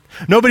womb.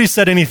 Nobody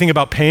said anything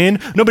about pain.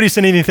 Nobody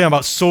said anything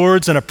about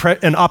swords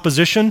and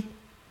opposition.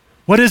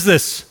 What is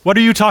this? What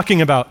are you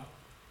talking about?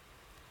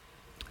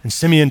 And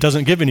Simeon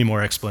doesn't give any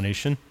more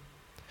explanation.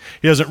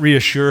 He doesn't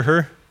reassure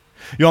her.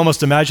 You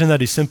almost imagine that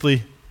he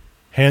simply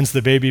hands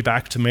the baby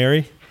back to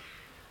Mary,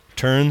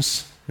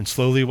 turns, and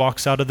slowly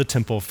walks out of the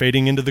temple,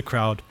 fading into the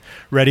crowd,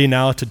 ready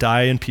now to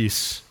die in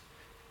peace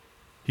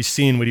He's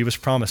seen what he was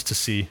promised to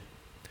see.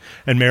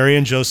 And Mary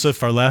and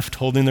Joseph are left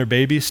holding their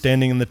baby,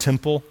 standing in the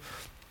temple,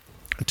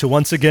 to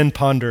once again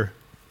ponder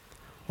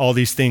all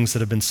these things that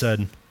have been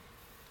said.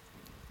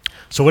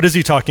 So what is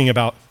he talking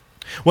about?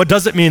 What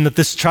does it mean that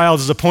this child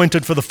is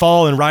appointed for the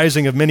fall and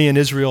rising of many in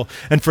Israel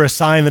and for a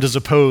sign that is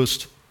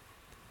opposed?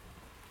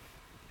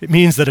 It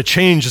means that a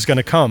change is going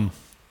to come.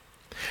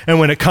 And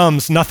when it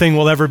comes, nothing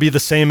will ever be the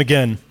same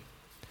again.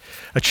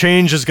 A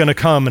change is going to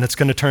come, and it's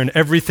going to turn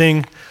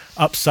everything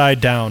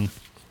upside down.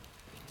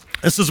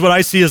 This is what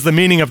I see as the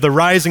meaning of the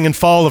rising and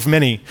fall of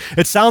many.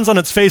 It sounds on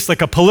its face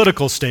like a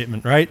political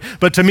statement, right?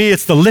 But to me,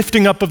 it's the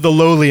lifting up of the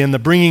lowly and the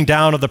bringing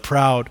down of the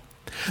proud.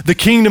 The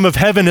kingdom of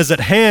heaven is at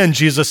hand,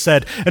 Jesus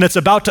said, and it's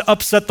about to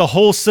upset the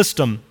whole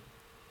system.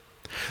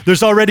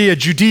 There's already a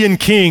Judean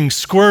king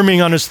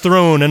squirming on his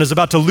throne and is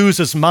about to lose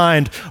his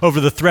mind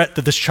over the threat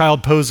that this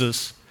child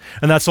poses.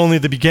 And that's only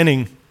the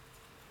beginning.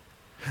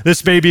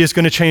 This baby is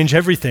going to change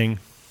everything.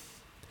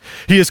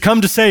 He has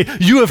come to say,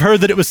 you have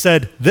heard that it was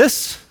said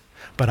this,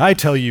 but I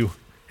tell you,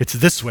 it's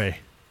this way.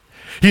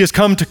 He has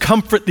come to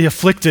comfort the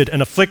afflicted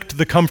and afflict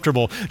the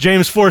comfortable.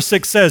 James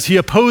 4:6 says, he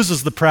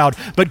opposes the proud,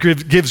 but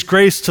gives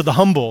grace to the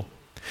humble.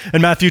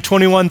 In Matthew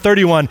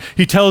 21:31,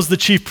 he tells the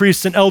chief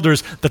priests and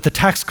elders that the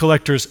tax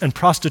collectors and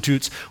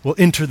prostitutes will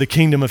enter the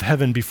kingdom of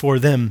heaven before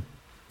them.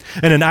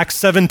 And in Acts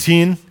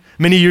 17,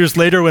 many years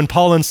later, when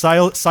Paul and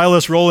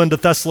Silas roll into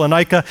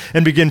Thessalonica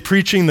and begin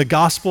preaching the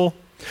gospel,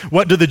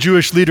 what do the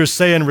Jewish leaders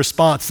say in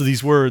response to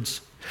these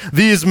words?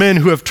 These men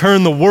who have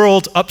turned the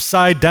world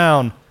upside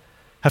down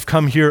have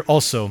come here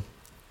also.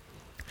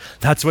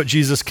 That's what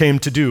Jesus came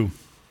to do.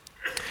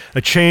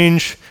 A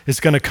change is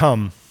going to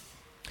come.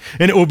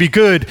 And it will be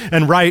good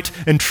and right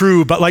and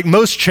true, but like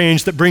most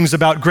change that brings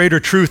about greater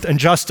truth and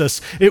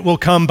justice, it will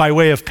come by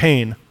way of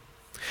pain.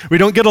 We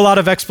don't get a lot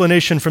of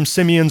explanation from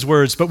Simeon's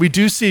words, but we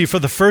do see for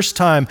the first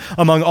time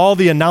among all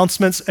the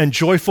announcements and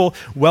joyful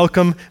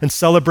welcome and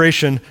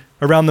celebration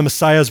around the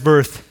Messiah's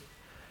birth,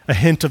 a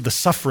hint of the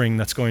suffering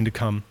that's going to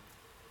come.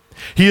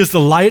 He is the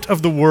light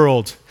of the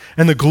world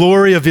and the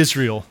glory of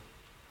Israel,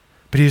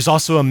 but he is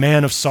also a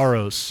man of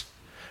sorrows,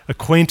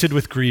 acquainted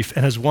with grief,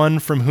 and as one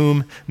from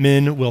whom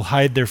men will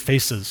hide their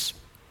faces.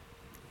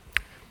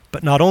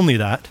 But not only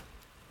that,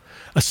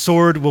 a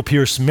sword will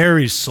pierce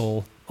Mary's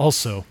soul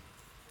also.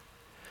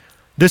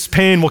 This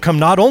pain will come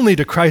not only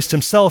to Christ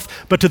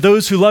himself, but to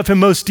those who love him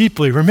most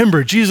deeply.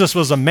 Remember, Jesus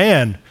was a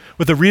man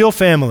with a real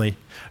family,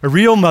 a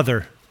real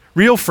mother,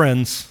 real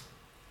friends.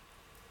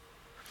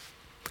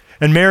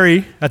 And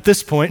Mary, at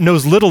this point,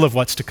 knows little of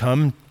what's to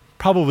come,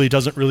 probably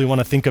doesn't really want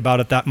to think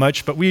about it that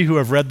much, but we who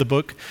have read the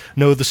book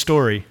know the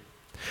story.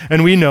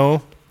 And we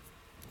know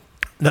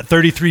that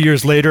 33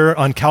 years later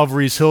on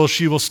Calvary's hill,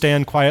 she will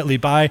stand quietly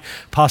by,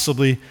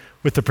 possibly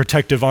with the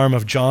protective arm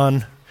of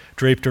John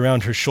draped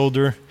around her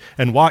shoulder,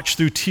 and watch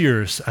through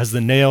tears as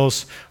the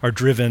nails are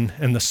driven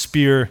and the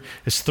spear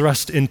is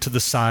thrust into the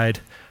side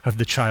of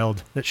the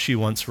child that she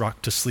once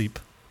rocked to sleep.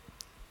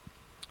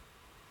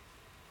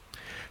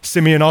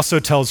 Simeon also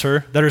tells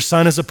her that her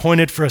son is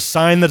appointed for a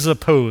sign that is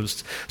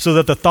opposed, so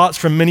that the thoughts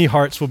from many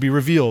hearts will be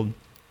revealed.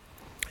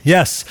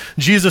 Yes,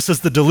 Jesus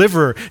is the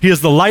deliverer. He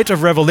is the light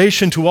of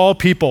revelation to all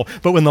people,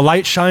 but when the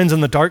light shines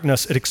in the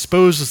darkness, it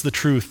exposes the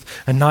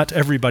truth, and not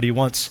everybody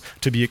wants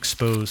to be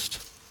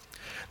exposed.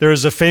 There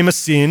is a famous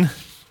scene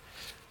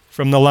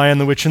from The Lion,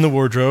 the Witch, and the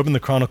Wardrobe in the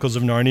Chronicles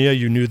of Narnia.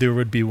 You knew there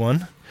would be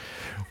one,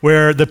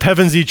 where the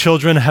Pevensey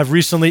children have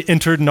recently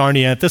entered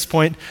Narnia. At this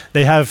point,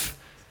 they have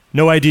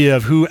no idea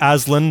of who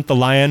Aslan, the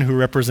lion who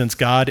represents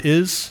God,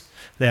 is.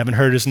 They haven't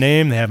heard his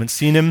name, they haven't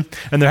seen him,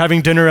 and they're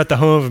having dinner at the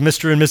home of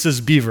Mr. and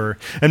Mrs. Beaver.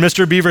 And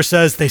Mr. Beaver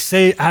says, they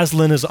say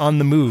Aslan is on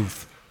the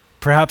move,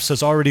 perhaps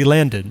has already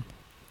landed.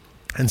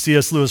 And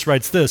C.S. Lewis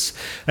writes this,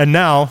 and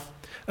now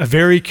a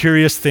very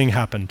curious thing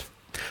happened.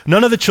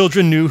 None of the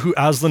children knew who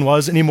Aslan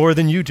was any more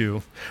than you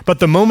do, but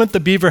the moment the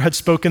beaver had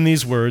spoken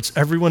these words,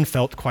 everyone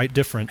felt quite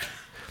different.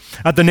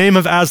 At the name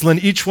of Aslan,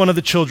 each one of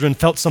the children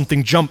felt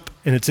something jump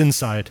in its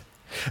inside.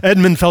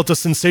 Edmund felt a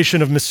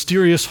sensation of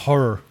mysterious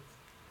horror.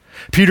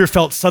 Peter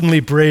felt suddenly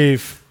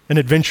brave and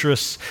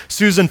adventurous.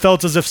 Susan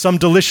felt as if some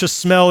delicious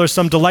smell or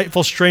some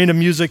delightful strain of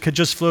music had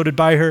just floated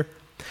by her.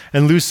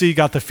 And Lucy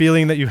got the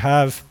feeling that you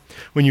have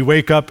when you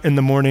wake up in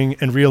the morning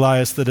and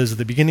realize that it is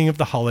the beginning of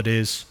the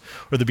holidays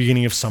or the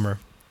beginning of summer.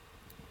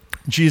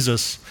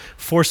 Jesus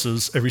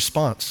forces a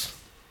response.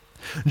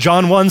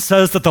 John 1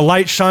 says that the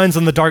light shines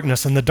in the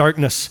darkness and the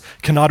darkness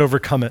cannot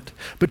overcome it.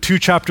 But 2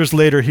 chapters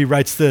later, he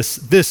writes this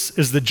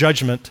is the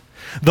judgment.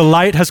 The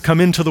light has come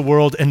into the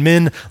world and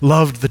men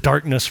loved the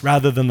darkness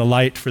rather than the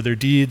light, for their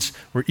deeds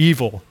were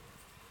evil.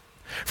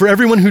 For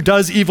everyone who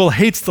does evil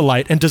hates the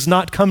light and does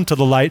not come to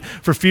the light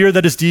for fear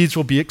that his deeds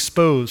will be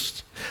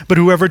exposed. But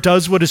whoever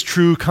does what is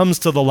true comes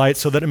to the light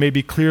so that it may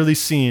be clearly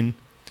seen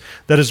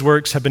that his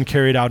works have been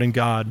carried out in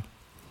God.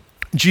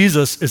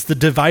 Jesus is the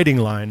dividing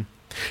line.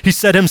 He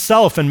said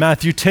himself in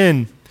Matthew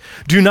 10,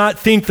 "Do not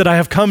think that I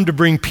have come to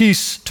bring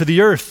peace to the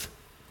earth.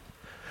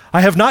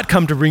 I have not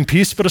come to bring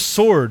peace, but a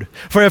sword.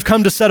 For I have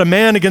come to set a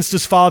man against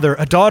his father,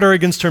 a daughter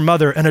against her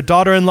mother, and a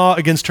daughter-in-law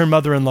against her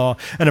mother-in-law,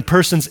 and a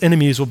person's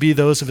enemies will be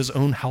those of his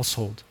own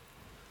household.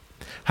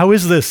 How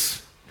is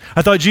this?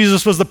 I thought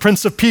Jesus was the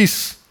Prince of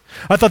Peace.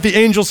 I thought the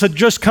angels had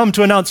just come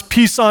to announce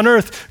peace on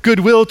earth,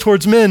 goodwill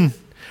towards men.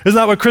 Isn't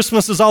that what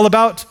Christmas is all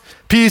about?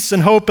 Peace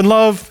and hope and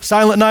love,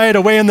 silent night,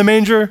 away in the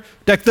manger,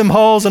 deck them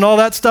halls and all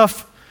that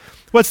stuff.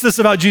 What's this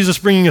about Jesus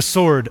bringing a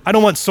sword? I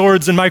don't want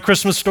swords in my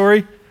Christmas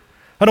story.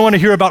 I don't want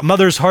to hear about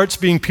mothers' hearts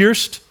being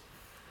pierced.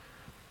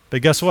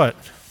 But guess what?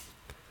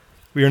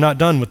 We are not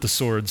done with the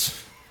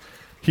swords.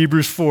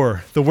 Hebrews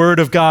 4, the word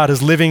of God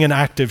is living and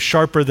active,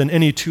 sharper than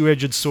any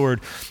two-edged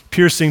sword,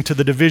 piercing to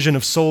the division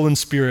of soul and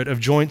spirit, of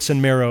joints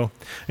and marrow,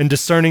 and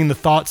discerning the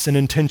thoughts and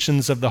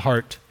intentions of the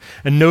heart.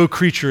 And no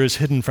creature is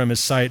hidden from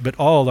his sight, but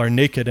all are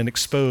naked and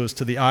exposed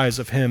to the eyes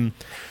of him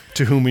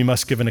to whom we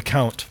must give an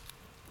account.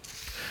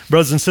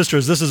 Brothers and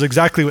sisters, this is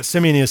exactly what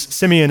Simeon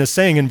is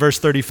saying in verse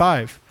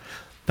 35,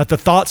 that the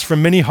thoughts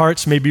from many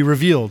hearts may be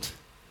revealed.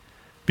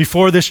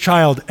 Before this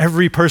child,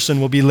 every person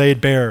will be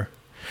laid bare.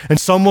 And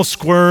some will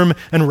squirm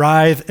and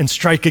writhe and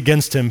strike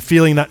against him,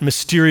 feeling that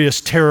mysterious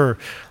terror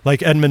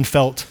like Edmund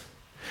felt.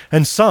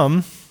 And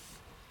some,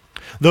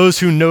 those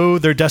who know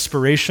their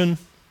desperation,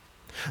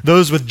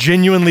 those with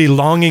genuinely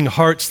longing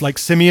hearts like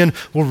Simeon,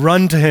 will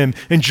run to him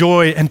in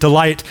joy and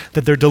delight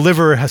that their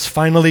deliverer has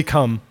finally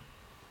come.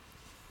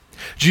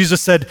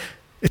 Jesus said,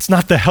 it's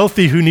not the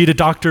healthy who need a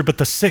doctor, but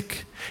the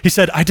sick. He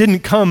said, I didn't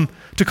come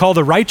to call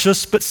the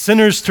righteous, but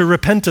sinners to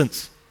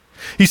repentance.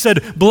 He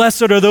said,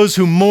 blessed are those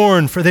who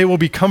mourn, for they will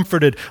be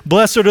comforted.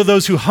 Blessed are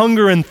those who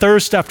hunger and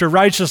thirst after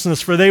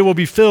righteousness, for they will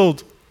be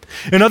filled.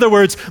 In other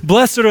words,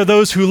 blessed are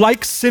those who,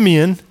 like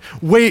Simeon,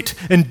 wait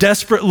in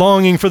desperate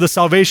longing for the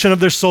salvation of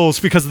their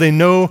souls because they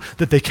know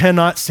that they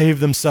cannot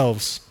save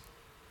themselves.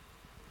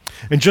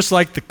 And just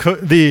like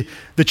the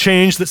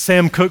change that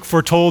Sam Cooke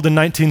foretold in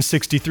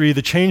 1963,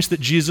 the change that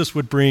Jesus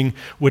would bring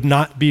would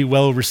not be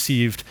well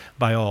received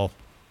by all.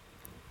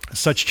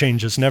 Such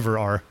changes never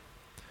are.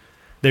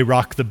 They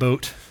rock the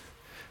boat.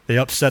 They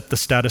upset the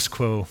status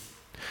quo.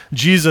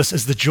 Jesus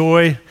is the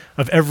joy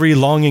of every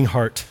longing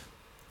heart,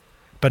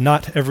 but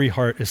not every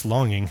heart is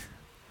longing.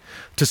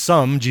 To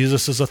some,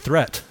 Jesus is a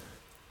threat.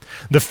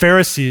 The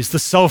Pharisees, the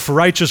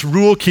self-righteous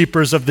rule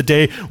keepers of the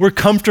day, were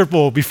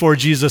comfortable before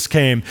Jesus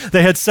came.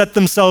 They had set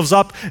themselves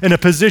up in a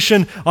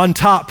position on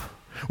top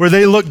where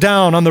they looked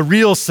down on the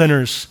real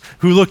sinners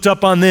who looked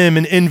up on them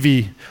in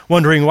envy,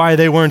 wondering why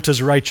they weren't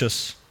as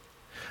righteous.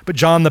 But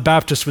John the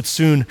Baptist would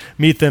soon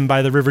meet them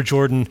by the River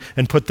Jordan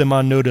and put them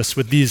on notice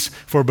with these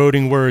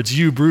foreboding words,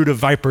 you brood of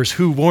vipers,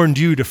 who warned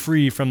you to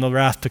flee from the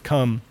wrath to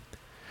come?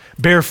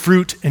 Bear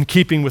fruit in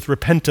keeping with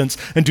repentance,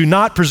 and do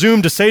not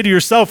presume to say to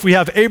yourself, we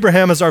have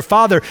Abraham as our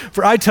father,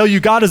 for I tell you,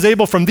 God is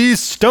able from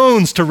these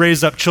stones to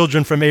raise up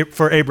children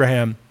for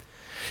Abraham.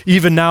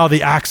 Even now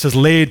the axe is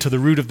laid to the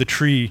root of the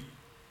tree.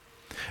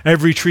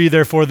 Every tree,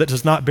 therefore, that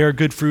does not bear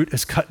good fruit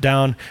is cut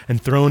down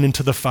and thrown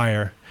into the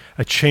fire.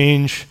 A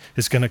change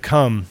is going to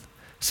come,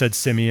 said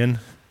Simeon,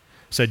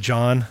 said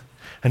John,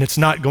 and it's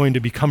not going to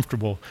be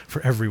comfortable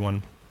for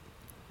everyone.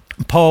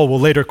 Paul will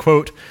later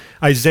quote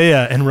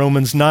Isaiah in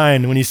Romans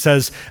 9 when he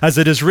says, as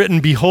it is written,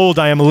 behold,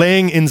 I am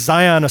laying in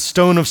Zion a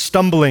stone of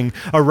stumbling,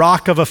 a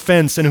rock of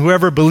offense, and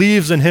whoever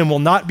believes in him will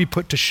not be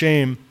put to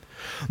shame.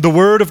 The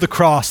word of the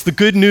cross, the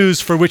good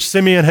news for which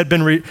Simeon had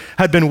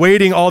been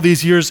waiting all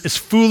these years, is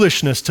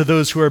foolishness to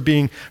those who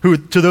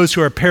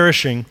are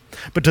perishing,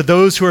 but to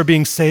those who are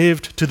being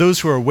saved, to those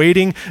who are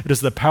waiting, it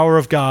is the power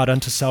of God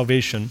unto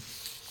salvation.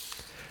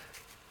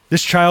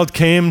 This child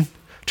came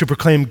to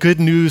proclaim good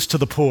news to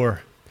the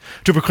poor,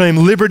 to proclaim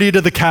liberty to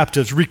the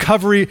captives,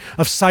 recovery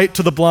of sight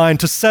to the blind,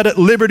 to set at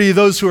liberty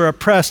those who are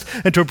oppressed,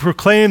 and to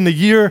proclaim the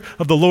year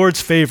of the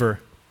Lord's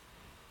favor.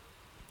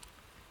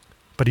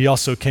 But he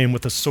also came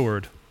with a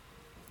sword.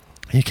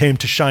 He came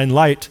to shine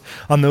light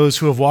on those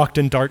who have walked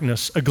in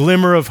darkness, a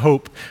glimmer of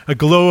hope, a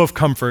glow of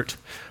comfort.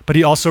 But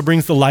he also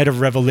brings the light of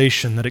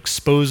revelation that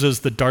exposes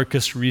the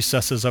darkest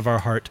recesses of our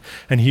heart.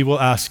 And he will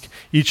ask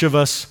each of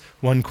us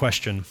one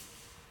question.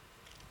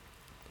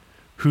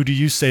 Who do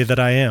you say that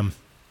I am?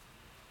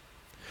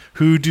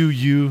 Who do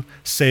you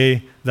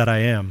say that I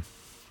am?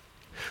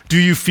 Do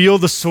you feel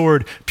the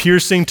sword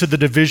piercing to the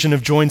division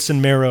of joints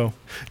and marrow?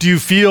 Do you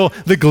feel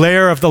the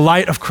glare of the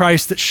light of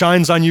Christ that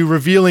shines on you,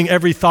 revealing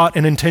every thought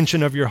and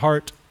intention of your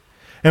heart?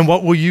 And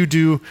what will you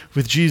do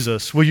with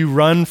Jesus? Will you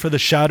run for the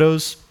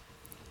shadows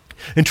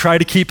and try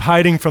to keep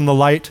hiding from the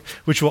light,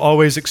 which will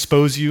always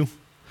expose you?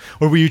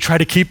 Or will you try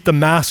to keep the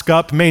mask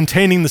up,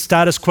 maintaining the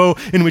status quo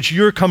in which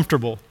you're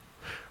comfortable?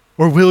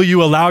 Or will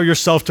you allow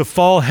yourself to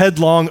fall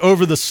headlong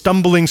over the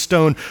stumbling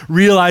stone,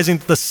 realizing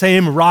that the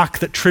same rock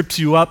that trips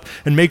you up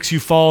and makes you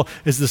fall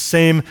is the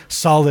same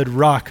solid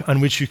rock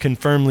on which you can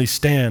firmly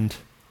stand?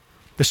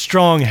 The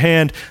strong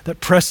hand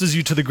that presses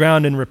you to the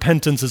ground in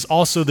repentance is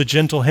also the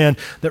gentle hand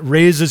that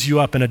raises you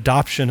up in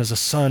adoption as a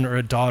son or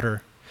a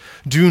daughter.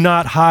 Do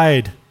not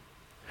hide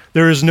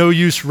There is no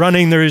use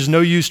running. There is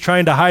no use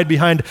trying to hide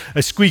behind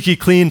a squeaky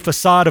clean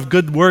facade of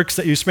good works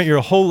that you spent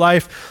your whole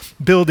life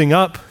building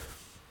up.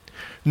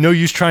 No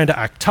use trying to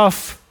act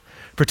tough,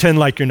 pretend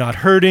like you're not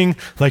hurting,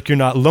 like you're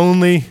not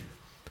lonely,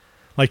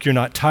 like you're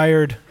not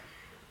tired,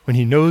 when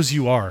he knows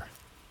you are.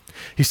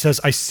 He says,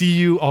 I see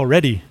you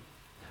already,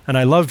 and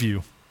I love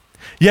you.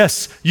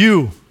 Yes,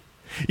 you,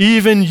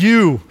 even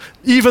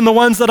the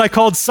ones that I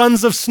called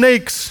sons of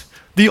snakes,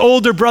 the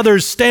older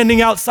brothers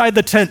standing outside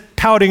the tent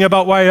pouting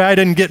about why I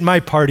didn't get my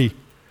party.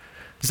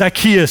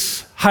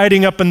 Zacchaeus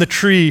hiding up in the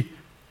tree,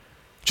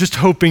 just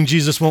hoping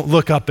Jesus won't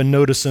look up and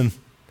notice him.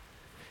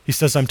 He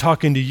says, I'm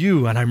talking to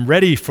you, and I'm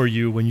ready for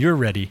you when you're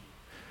ready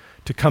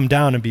to come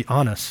down and be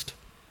honest.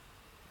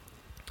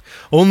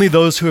 Only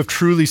those who have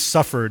truly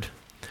suffered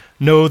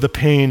know the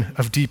pain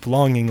of deep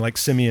longing like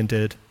Simeon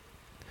did.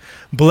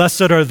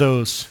 Blessed are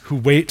those who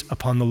wait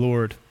upon the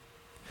Lord.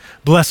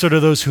 Blessed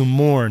are those who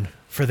mourn,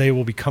 for they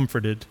will be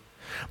comforted.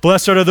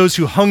 Blessed are those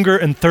who hunger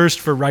and thirst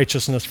for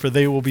righteousness, for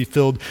they will be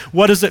filled.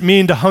 What does it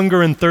mean to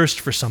hunger and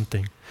thirst for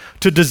something?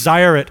 To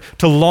desire it,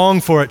 to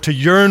long for it, to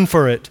yearn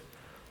for it.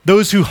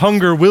 Those who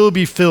hunger will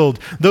be filled.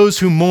 Those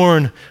who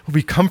mourn will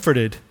be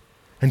comforted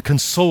and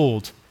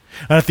consoled.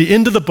 And at the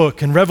end of the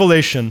book in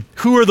Revelation,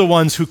 who are the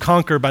ones who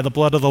conquer by the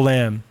blood of the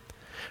Lamb?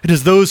 It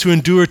is those who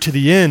endure to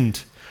the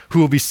end who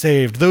will be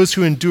saved, those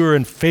who endure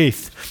in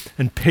faith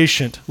and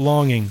patient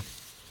longing.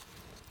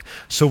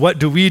 So what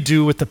do we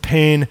do with the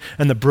pain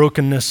and the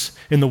brokenness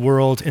in the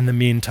world in the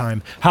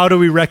meantime? How do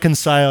we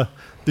reconcile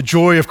the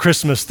joy of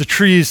Christmas, the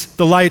trees,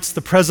 the lights,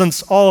 the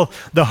presents, all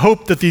the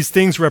hope that these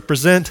things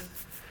represent,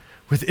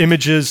 with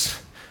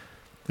images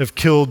of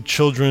killed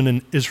children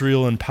in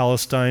Israel and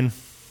Palestine?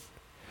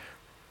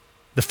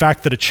 The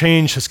fact that a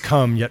change has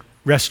come, yet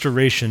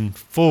restoration,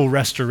 full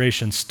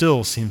restoration,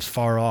 still seems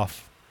far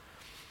off.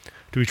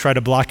 Do we try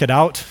to block it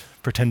out,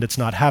 pretend it's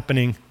not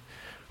happening?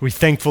 Are we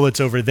thankful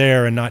it's over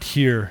there and not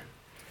here?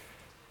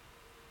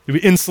 Do we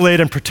insulate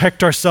and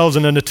protect ourselves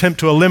in an attempt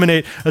to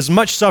eliminate as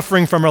much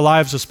suffering from our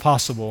lives as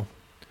possible?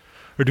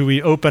 Or do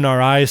we open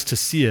our eyes to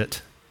see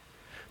it,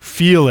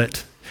 feel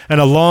it, and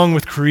along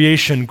with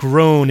creation,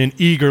 groan in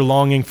eager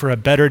longing for a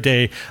better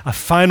day, a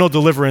final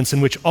deliverance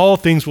in which all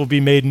things will be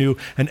made new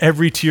and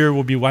every tear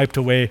will be wiped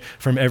away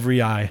from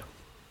every eye?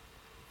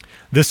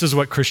 This is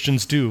what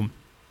Christians do.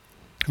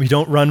 We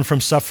don't run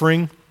from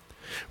suffering.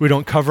 We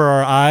don't cover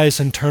our eyes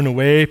and turn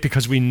away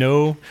because we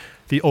know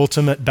the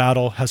ultimate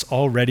battle has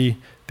already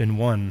been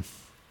won.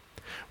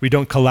 We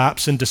don't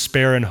collapse in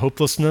despair and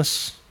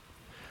hopelessness.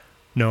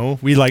 No,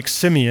 we, like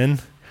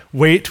Simeon,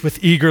 wait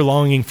with eager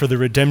longing for the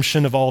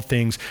redemption of all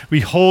things. We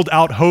hold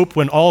out hope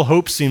when all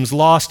hope seems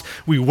lost.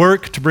 We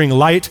work to bring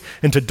light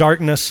into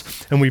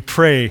darkness, and we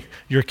pray,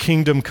 your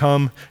kingdom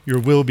come, your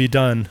will be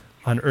done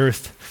on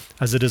earth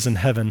as it is in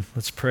heaven.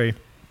 Let's pray.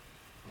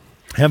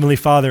 Heavenly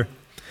Father,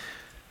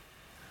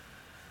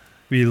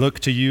 we look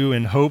to you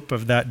in hope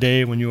of that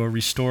day when you will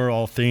restore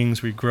all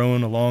things. We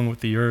groan along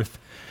with the earth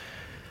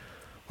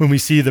when we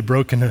see the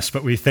brokenness,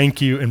 but we thank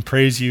you and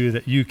praise you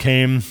that you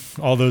came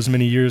all those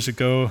many years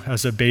ago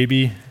as a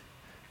baby,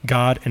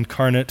 God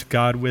incarnate,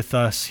 God with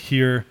us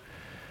here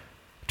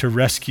to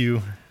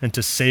rescue and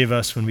to save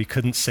us when we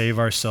couldn't save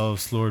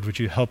ourselves. Lord, would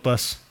you help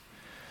us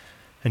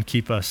and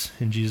keep us?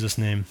 In Jesus'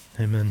 name,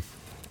 amen.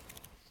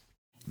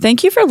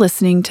 Thank you for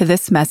listening to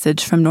this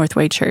message from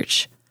Northway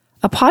Church.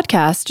 A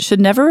podcast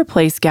should never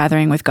replace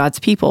gathering with God's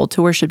people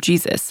to worship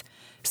Jesus,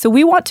 so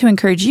we want to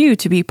encourage you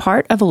to be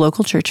part of a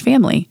local church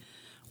family.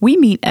 We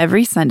meet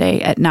every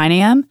Sunday at 9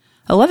 a.m.,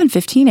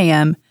 11:15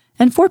 a.m.,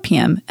 and 4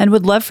 p.m., and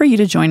would love for you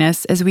to join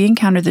us as we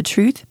encounter the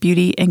truth,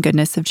 beauty, and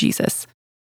goodness of Jesus.